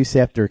excuse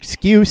after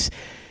excuse.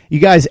 You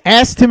guys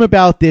asked him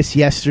about this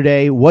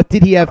yesterday. What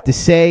did he have to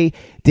say?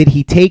 Did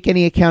he take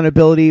any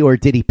accountability, or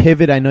did he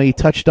pivot? I know you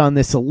touched on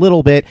this a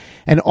little bit.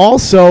 And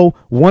also,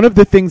 one of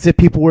the things that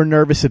people were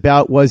nervous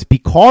about was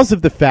because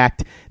of the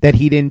fact that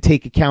he didn't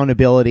take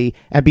accountability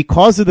and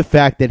because of the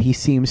fact that he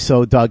seems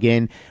so dug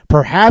in,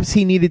 perhaps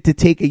he needed to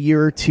take a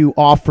year or two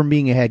off from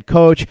being a head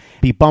coach,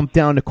 be bumped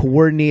down to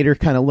coordinator,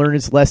 kind of learn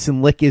his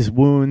lesson, lick his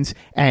wounds,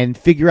 and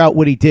figure out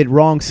what he did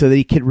wrong so that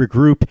he could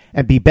regroup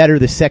and be better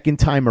the second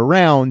time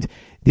around.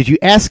 Did you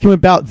ask him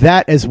about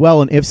that as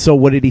well? And if so,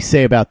 what did he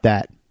say about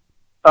that?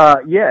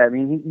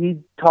 He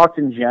talked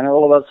in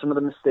general about some of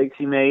the mistakes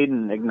he made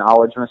and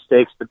acknowledged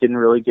mistakes, but didn't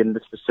really get into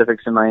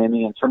specifics in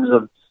Miami in terms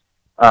of,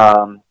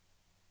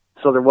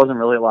 so there wasn't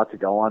really a lot to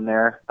go on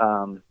there.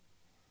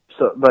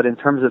 But in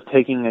terms of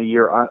taking a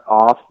year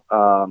off,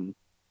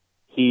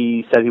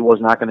 he said he was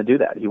not going to do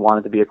that. He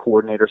wanted to be a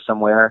coordinator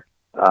somewhere.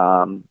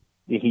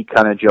 He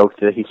kind of joked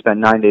that he spent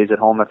 9 days at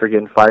home after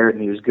getting fired,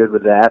 and he was good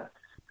with that.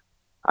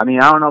 I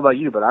don't know about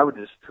you, but I would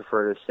just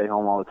prefer to stay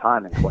home all the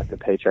time and collect a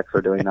paycheck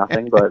for doing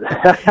nothing. But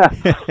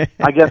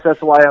I guess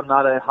that's why I'm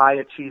not a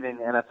high-achieving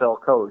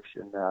NFL coach.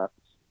 And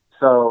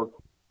so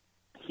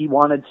he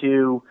wanted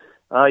to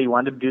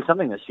do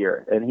something this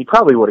year, and he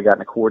probably would have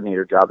gotten a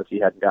coordinator job if he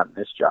hadn't gotten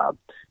this job.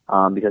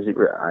 Because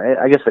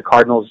I guess the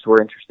Cardinals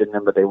were interested in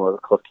him, but they were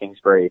with Cliff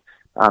Kingsbury.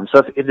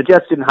 So if the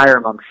Jets didn't hire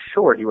him, I'm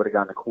sure he would have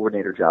gotten a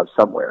coordinator job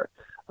somewhere,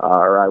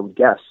 or I would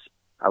guess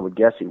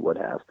he would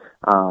have.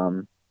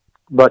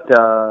 But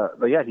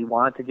yeah, he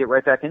wanted to get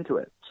right back into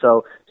it.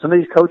 So some of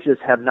these coaches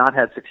have not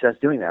had success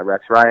doing that.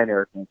 Rex Ryan,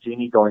 Eric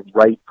Mancini, going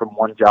right from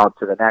one job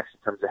to the next in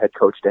terms of head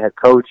coach to head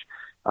coach.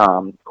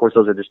 Of course,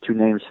 those are just two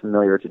names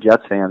familiar to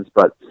Jets fans,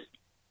 but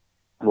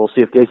we'll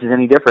see if Gase is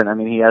any different.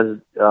 He has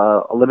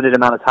a limited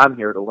amount of time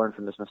here to learn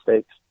from his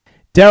mistakes.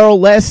 Daryl,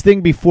 last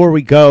thing before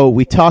we go,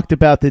 we talked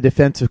about the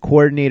defensive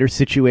coordinator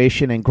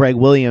situation and Greg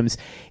Williams.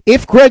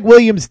 If Greg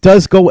Williams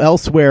does go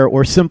elsewhere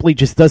or simply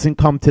just doesn't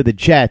come to the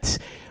Jets,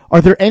 are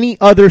there any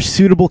other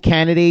suitable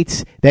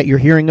candidates that you're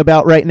hearing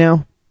about right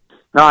now?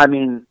 No,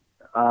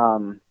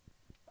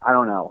 I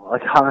don't know.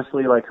 Like,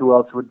 honestly, like, who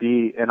else would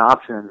be an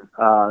option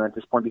at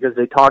this point? Because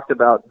they talked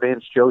about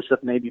Vance Joseph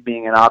maybe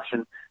being an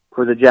option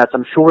for the Jets.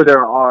 I'm sure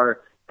there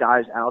are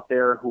guys out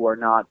there who are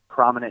not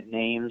prominent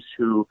names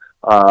who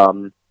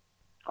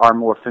are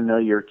more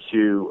familiar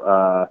to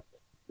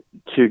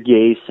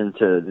Gase and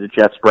to the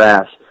Jets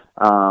brass.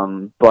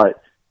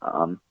 But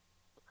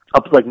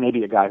up like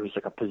maybe a guy who's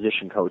like a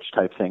position coach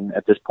type thing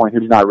at this point,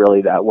 who's not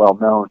really that well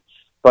known.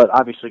 But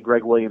obviously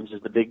Greg Williams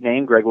is the big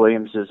name. Greg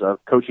Williams is a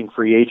coaching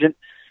free agent,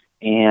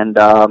 and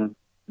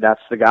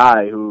that's the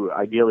guy who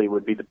ideally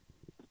would be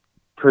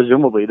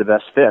presumably the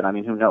best fit. I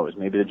mean, who knows?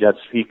 Maybe the Jets,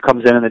 he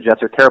comes in and the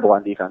Jets are terrible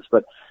on defense.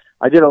 But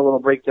I did a little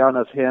breakdown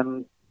of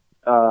him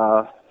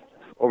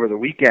over the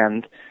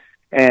weekend,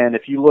 and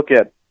if you look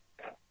at,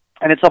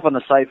 and it's up on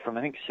the site from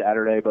I think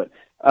Saturday, but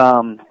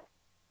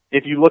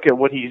if you look at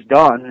what he's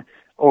done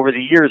over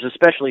the years,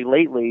 especially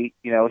lately,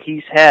 you know,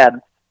 he's had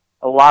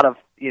a lot of,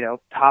 you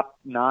know, top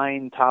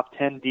 9, top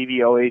 10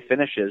 DVOA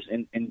finishes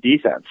in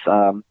defense.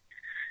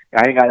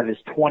 I think out of his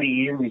 20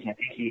 years, I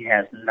think he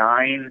has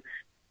 9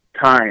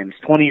 times,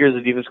 20 years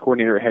as defense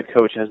coordinator or head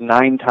coach, has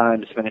 9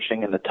 times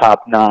finishing in the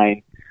top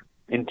 9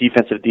 in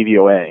defensive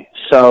DVOA.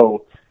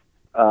 So,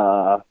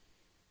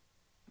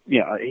 you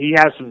know, he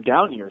has some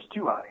down years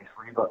too, obviously,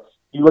 but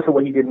you look at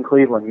what he did in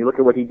Cleveland, you look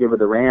at what he did with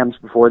the Rams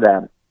before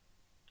that,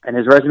 and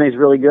his resume is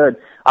really good.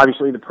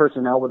 Obviously, the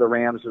personnel with the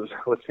Rams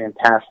was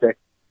fantastic.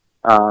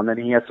 And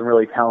he has some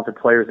really talented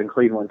players in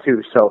Cleveland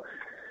too. So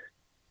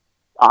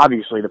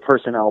obviously the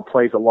personnel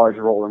plays a large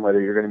role in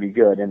whether you're going to be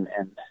good. And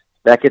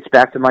that gets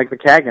back to Mike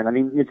Maccagnan. I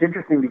mean, it's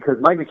interesting because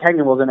Mike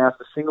Maccagnan wasn't asked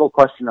a single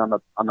question on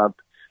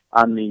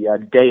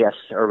the dais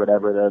or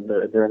whatever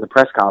during the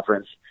press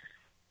conference.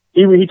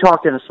 He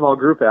talked in a small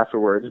group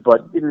afterwards,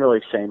 but didn't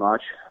really say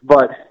much.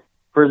 But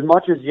for as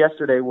much as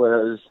yesterday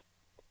was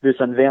this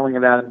unveiling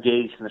of Adam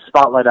Gase and the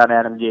spotlight on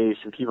Adam Gase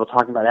and people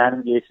talking about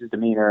Adam Gase's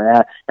demeanor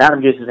and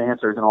Adam Gase's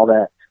answers and all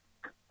that,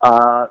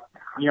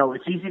 you know,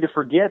 it's easy to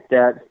forget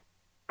that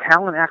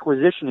talent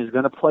acquisition is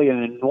going to play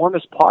an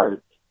enormous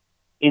part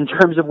in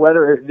terms of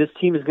whether this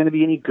team is going to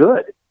be any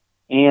good.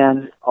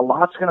 And a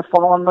lot's going to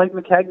fall on Mike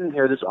Maccagnan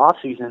here this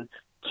offseason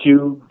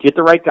to get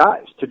the right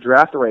guys, to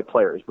draft the right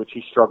players, which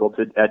he struggled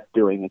at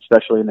doing,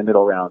 especially in the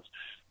middle rounds,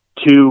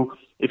 to,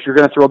 if you're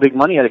going to throw big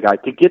money at a guy,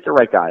 to get the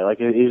right guy. Like,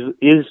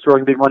 is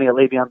throwing big money at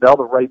Le'Veon Bell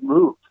the right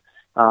move?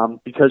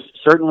 Because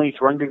certainly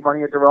throwing big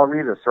money at Darrelle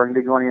Revis, throwing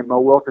big money at Mo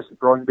Wilkerson,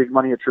 throwing big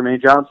money at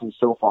Trumaine Johnson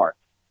so far,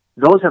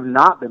 those have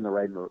not been the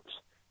right moves.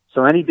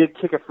 So any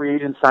big-ticket free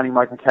agent signing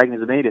Mike Maccagnan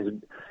has made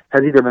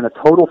has either been a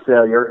total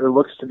failure or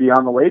looks to be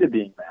on the way to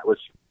being that, which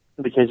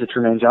is the case of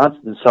Trumaine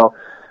Johnson. So,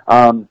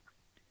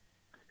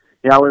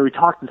 you know, we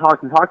talked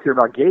here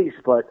about Gase,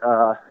 but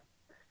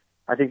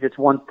I think it's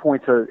one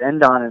point to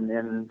end on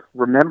and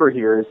remember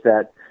here is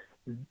that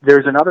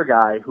there's another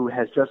guy who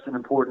has just as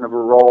important of a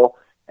role,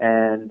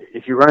 and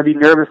if you're going to be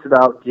nervous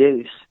about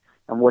Gase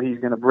and what he's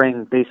going to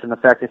bring based on the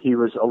fact that he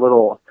was a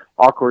little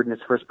awkward in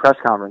his first press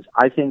conference,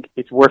 I think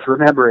it's worth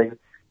remembering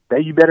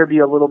that you better be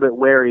a little bit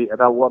wary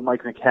about what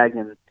Mike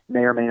Maccagnan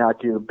may or may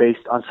not do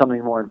based on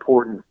something more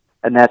important,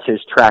 and that's his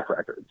track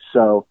record.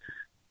 So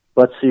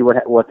let's see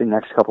what the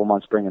next couple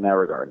months bring in that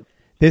regard.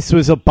 This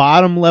was a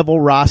bottom-level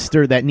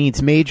roster that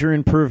needs major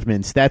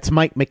improvements. That's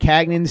Mike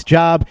Maccagnan's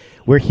job.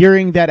 We're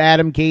hearing that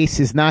Adam Gase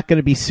is not going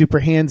to be super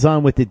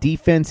hands-on with the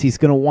defense. He's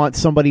going to want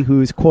somebody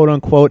who's,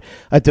 quote-unquote,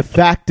 a de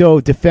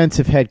facto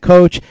defensive head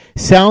coach.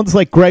 Sounds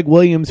like Greg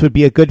Williams would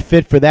be a good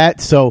fit for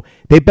that, so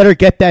they better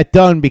get that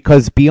done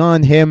because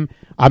beyond him,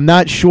 I'm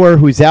not sure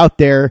who's out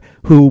there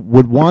who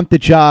would want the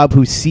job,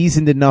 who's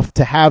seasoned enough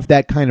to have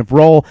that kind of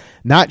role.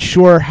 Not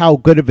sure how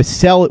good of a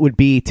sell it would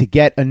be to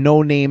get a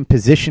no-name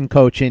position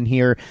coach in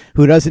here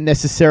who doesn't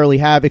necessarily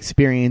have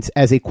experience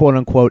as a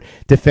quote-unquote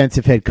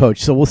defensive head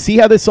coach. So we'll see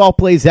how this all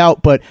plays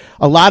out, but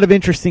a lot of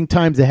interesting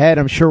times ahead.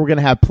 I'm sure we're going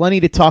to have plenty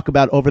to talk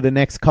about over the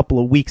next couple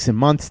of weeks and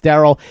months.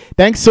 Daryl,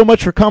 thanks so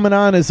much for coming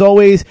on as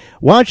always.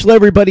 Why don't you let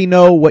everybody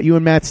know what you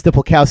and Matt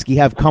Stipulkowski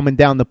have coming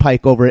down the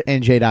pike over at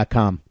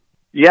NJ.com?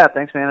 Yeah,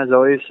 thanks, man, as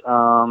always.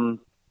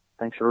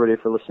 Thanks,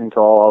 everybody, for listening to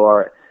all of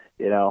our,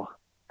 you know,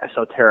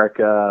 esoteric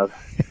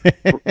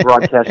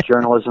broadcast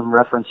journalism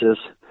references.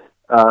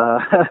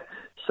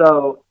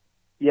 So,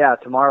 yeah,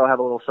 tomorrow I'll have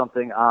a little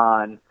something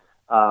on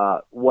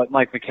what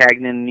Mike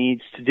Maccagnan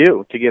needs to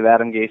do to give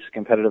Adam Gase a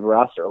competitive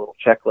roster, a little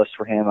checklist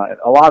for him.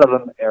 A lot of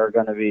them are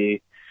going to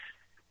be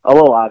a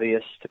little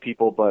obvious to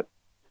people, but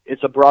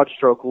it's a broad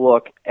stroke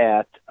look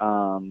at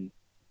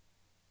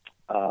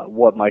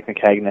what Mike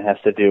Maccagnan has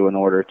to do in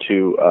order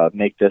to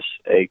make this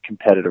a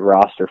competitive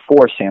roster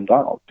for Sam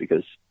Darnold,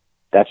 because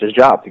that's his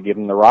job, to give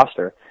him the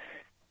roster.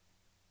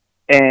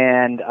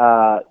 And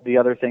the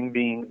other thing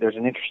being, there's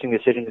an interesting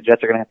decision the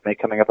Jets are going to have to make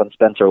coming up on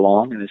Spencer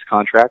Long and his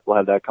contract. We'll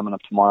have that coming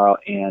up tomorrow.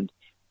 And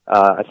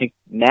I think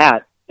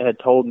Matt had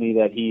told me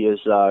that he is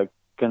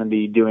going to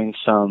be doing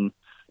some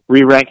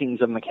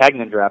re-rankings of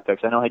Maccagnan draft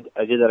picks. I know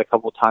I did that a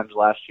couple of times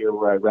last year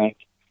where I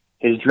ranked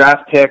his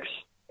draft picks,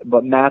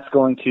 but Matt's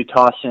going to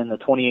toss in the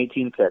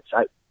 2018 picks.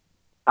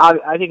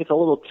 I think it's a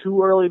little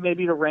too early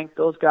maybe to rank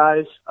those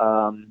guys.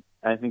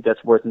 I think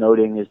that's worth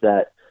noting is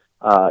that,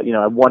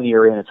 at 1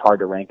 year in, it's hard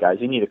to rank guys.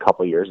 You need a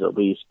couple years at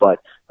least, but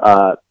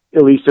at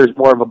least there's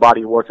more of a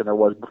body of work than there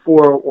was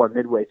before or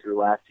midway through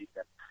last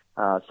season.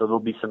 So there'll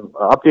be some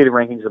updated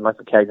rankings of Mike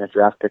Maccagnan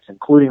draft picks,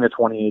 including the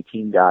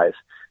 2018 guys,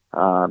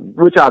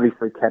 which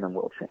obviously can and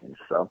will change.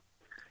 So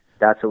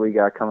that's what we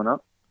got coming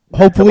up.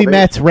 Hopefully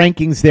Matt's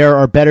rankings there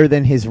are better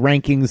than his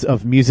rankings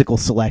of musical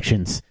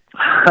selections.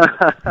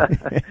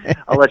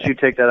 I'll let you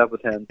take that up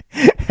with him.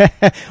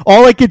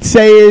 All I could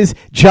say is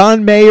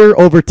John Mayer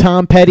over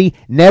Tom Petty.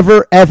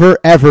 Never, ever,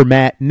 ever,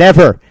 Matt.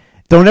 Never.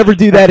 Don't ever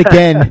do that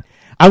again.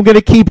 I'm going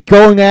to keep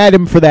going at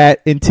him for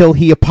that until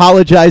he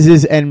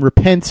apologizes and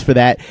repents for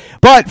that.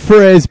 But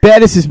for as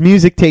bad as his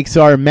music takes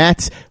are,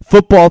 Matt's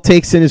football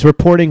takes and his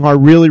reporting are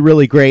really,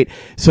 really great.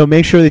 So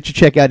make sure that you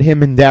check out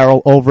him and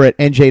Daryl over at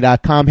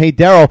NJ.com. Hey,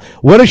 Daryl,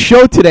 what a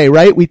show today,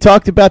 right? We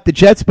talked about the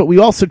Jets, but we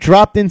also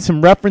dropped in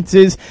some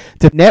references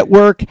to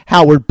Network,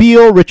 Howard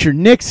Beale, Richard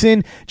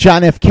Nixon,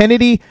 John F.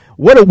 Kennedy.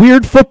 What a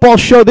weird football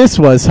show this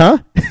was, huh?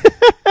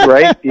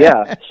 Right?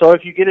 Yeah. So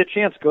if you get a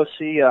chance, go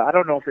see, I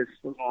don't know if it's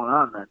still going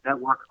on, the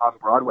Network on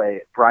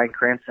Broadway, Bryan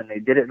Cranston. They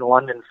did it in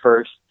London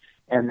first,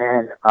 and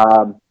then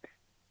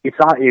it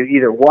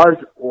either was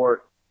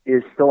or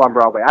is still on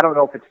Broadway. I don't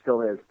know if it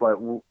still is, but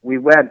we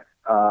went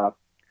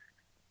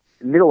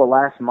middle of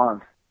last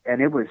month,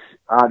 and it was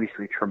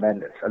obviously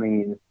tremendous. I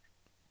mean,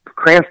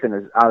 Cranston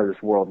is out of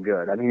this world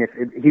good. I mean,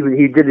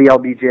 he did the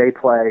LBJ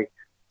play,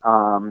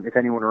 if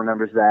anyone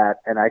remembers that,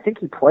 and I think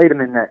he played him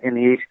in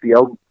the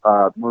HBO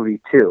movie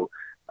too.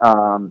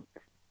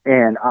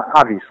 And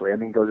obviously, I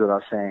mean, it goes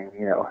without saying,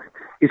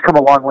 he's come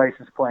a long way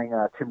since playing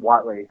Tim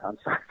Watley on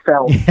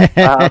Seinfeld.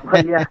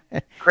 But yeah,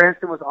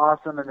 Cranston was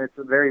awesome, and it's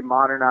a very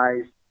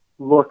modernized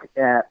look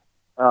at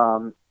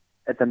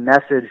the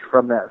message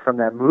from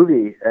that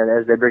movie, and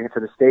as they bring it to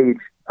the stage,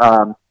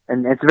 and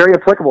it's very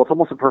applicable. It's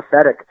almost a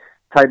prophetic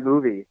type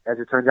movie, as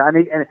it turns out. I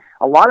mean, and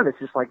a lot of it's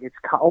just like it's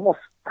almost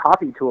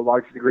copied to a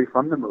large degree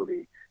from the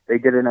movie. They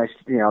did a nice,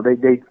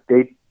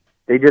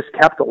 they just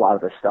kept a lot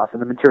of this stuff, and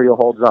the material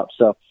holds up.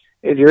 So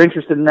if you're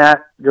interested in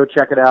that, go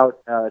check it out.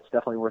 It's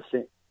definitely worth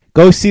seeing.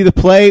 Go see the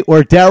play,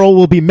 or Daryl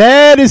will be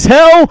mad as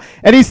hell,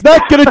 and he's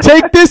not going to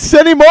take this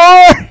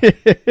anymore.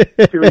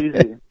 Too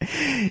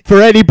easy.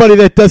 For anybody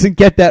that doesn't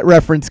get that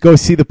reference, go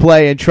see the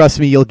play, and trust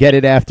me, you'll get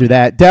it after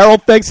that.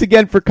 Daryl, thanks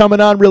again for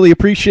coming on. Really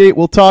appreciate it.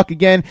 We'll talk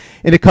again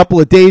in a couple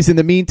of days. In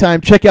the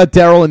meantime, check out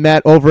Daryl and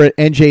Matt over at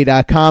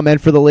NJ.com,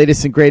 and for the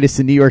latest and greatest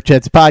in New York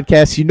Jets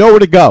podcasts, you know where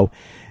to go.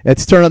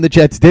 That's Turn on the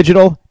Jets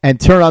Digital and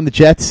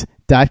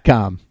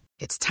TurnOnTheJets.com.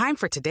 It's time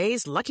for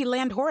today's Lucky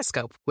Land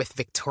horoscope with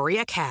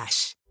Victoria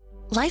Cash.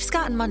 Life's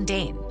gotten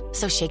mundane,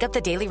 so shake up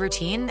the daily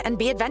routine and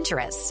be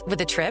adventurous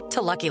with a trip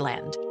to Lucky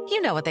Land.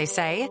 You know what they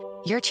say,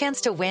 your chance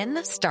to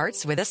win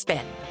starts with a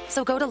spin.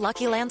 So go to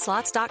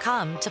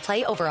LuckyLandSlots.com to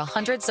play over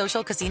 100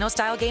 social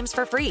casino-style games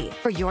for free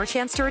for your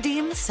chance to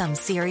redeem some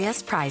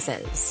serious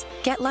prizes.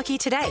 Get lucky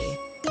today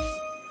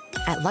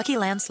at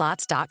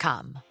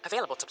LuckyLandSlots.com.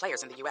 Available to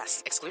players in the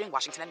U.S., excluding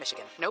Washington and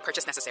Michigan. No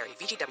purchase necessary.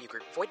 VGW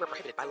Group. Void where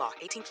prohibited by law.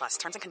 18+.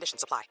 Terms and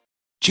conditions apply.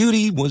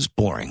 Judy was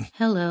boring.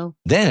 Hello.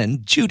 Then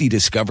Judy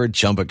discovered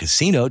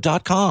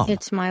ChumbaCasino.com.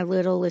 It's my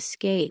little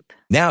escape.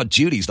 Now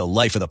Judy's the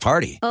life of the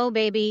party. Oh,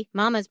 baby,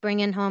 mama's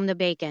bringing home the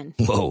bacon.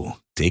 Whoa,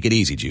 take it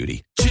easy,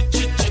 Judy.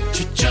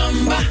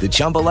 The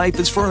Chumba life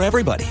is for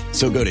everybody.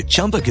 So go to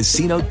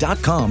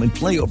ChumbaCasino.com and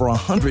play over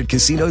 100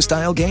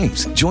 casino-style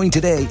games. Join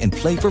today and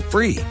play for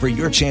free for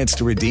your chance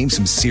to redeem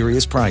some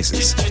serious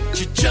prizes.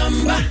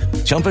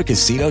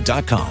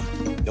 ChumbaCasino.com.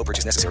 No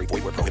purchase necessary.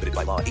 Void where prohibited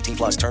by law.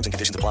 18+. Terms and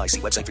conditions apply.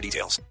 See website for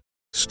details.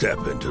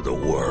 Step into the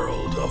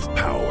world of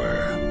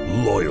power,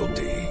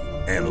 loyalty,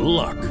 and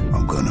luck.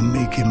 I'm going to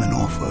make him an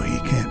offer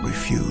he can't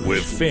refuse.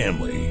 With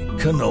family,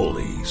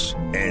 cannolis,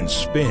 and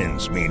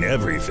spins mean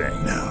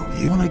everything. Now,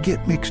 you want to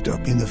get mixed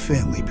up in the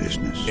family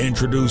business.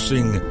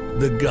 Introducing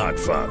The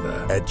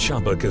Godfather at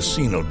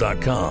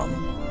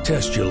ChumbaCasino.com.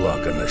 Test your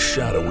luck in the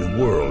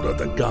shadowy world of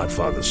The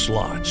Godfather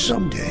slot.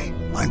 Someday,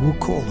 I will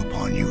call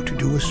upon you to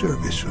do a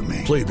service for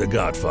me. Play The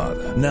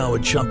Godfather now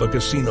at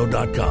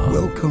ChumbaCasino.com.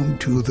 Welcome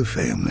to the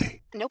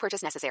family. No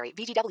purchase necessary.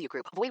 VGW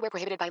Group. Void where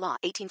prohibited by law.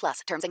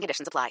 18+. Terms and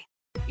conditions apply.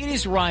 It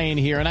is Ryan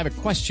here, and I have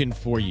a question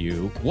for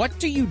you. What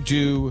do you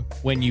do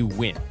when you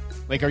win?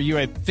 Like, are you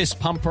a fist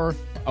pumper,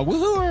 a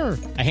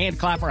woohooer, a hand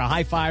clapper, a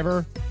high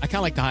fiver? I kind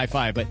of like the high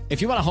five, but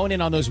if you want to hone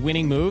in on those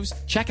winning moves,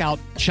 check out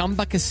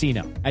Chumba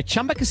Casino. At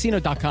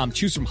ChumbaCasino.com,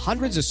 choose from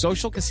hundreds of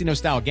social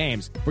casino-style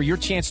games for your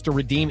chance to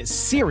redeem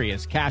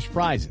serious cash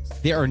prizes.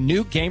 There are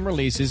new game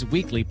releases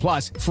weekly,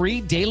 plus free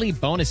daily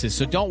bonuses,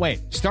 so don't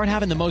wait. Start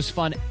having the most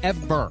fun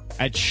ever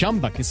at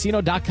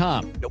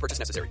ChumbaCasino.com. No purchase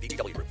necessary.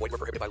 VGW Group. Void where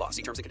prohibited by law.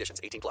 See terms and conditions.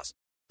 18+.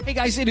 Hey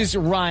guys, it is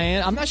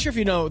Ryan. I'm not sure if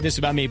you know this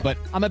about me, but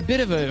I'm a bit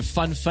of a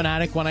fun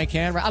fanatic when I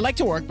can. I like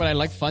to work, but I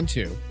like fun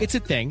too. It's a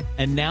thing.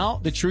 And now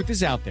the truth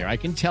is out there. I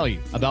can tell you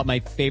about my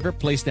favorite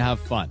place to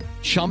have fun.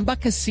 Chumba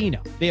Casino.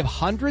 They have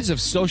hundreds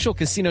of social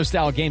casino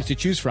style games to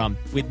choose from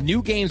with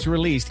new games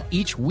released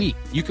each week.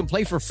 You can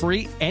play for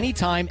free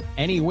anytime,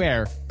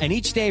 anywhere. And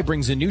each day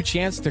brings a new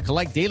chance to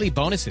collect daily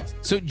bonuses.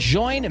 So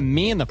join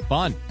me in the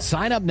fun.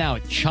 Sign up now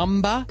at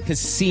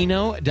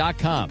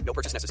ChumbaCasino.com. No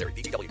purchase necessary.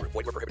 VGW Group.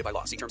 Void where prohibited by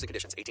law. See terms and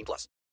conditions. 18+.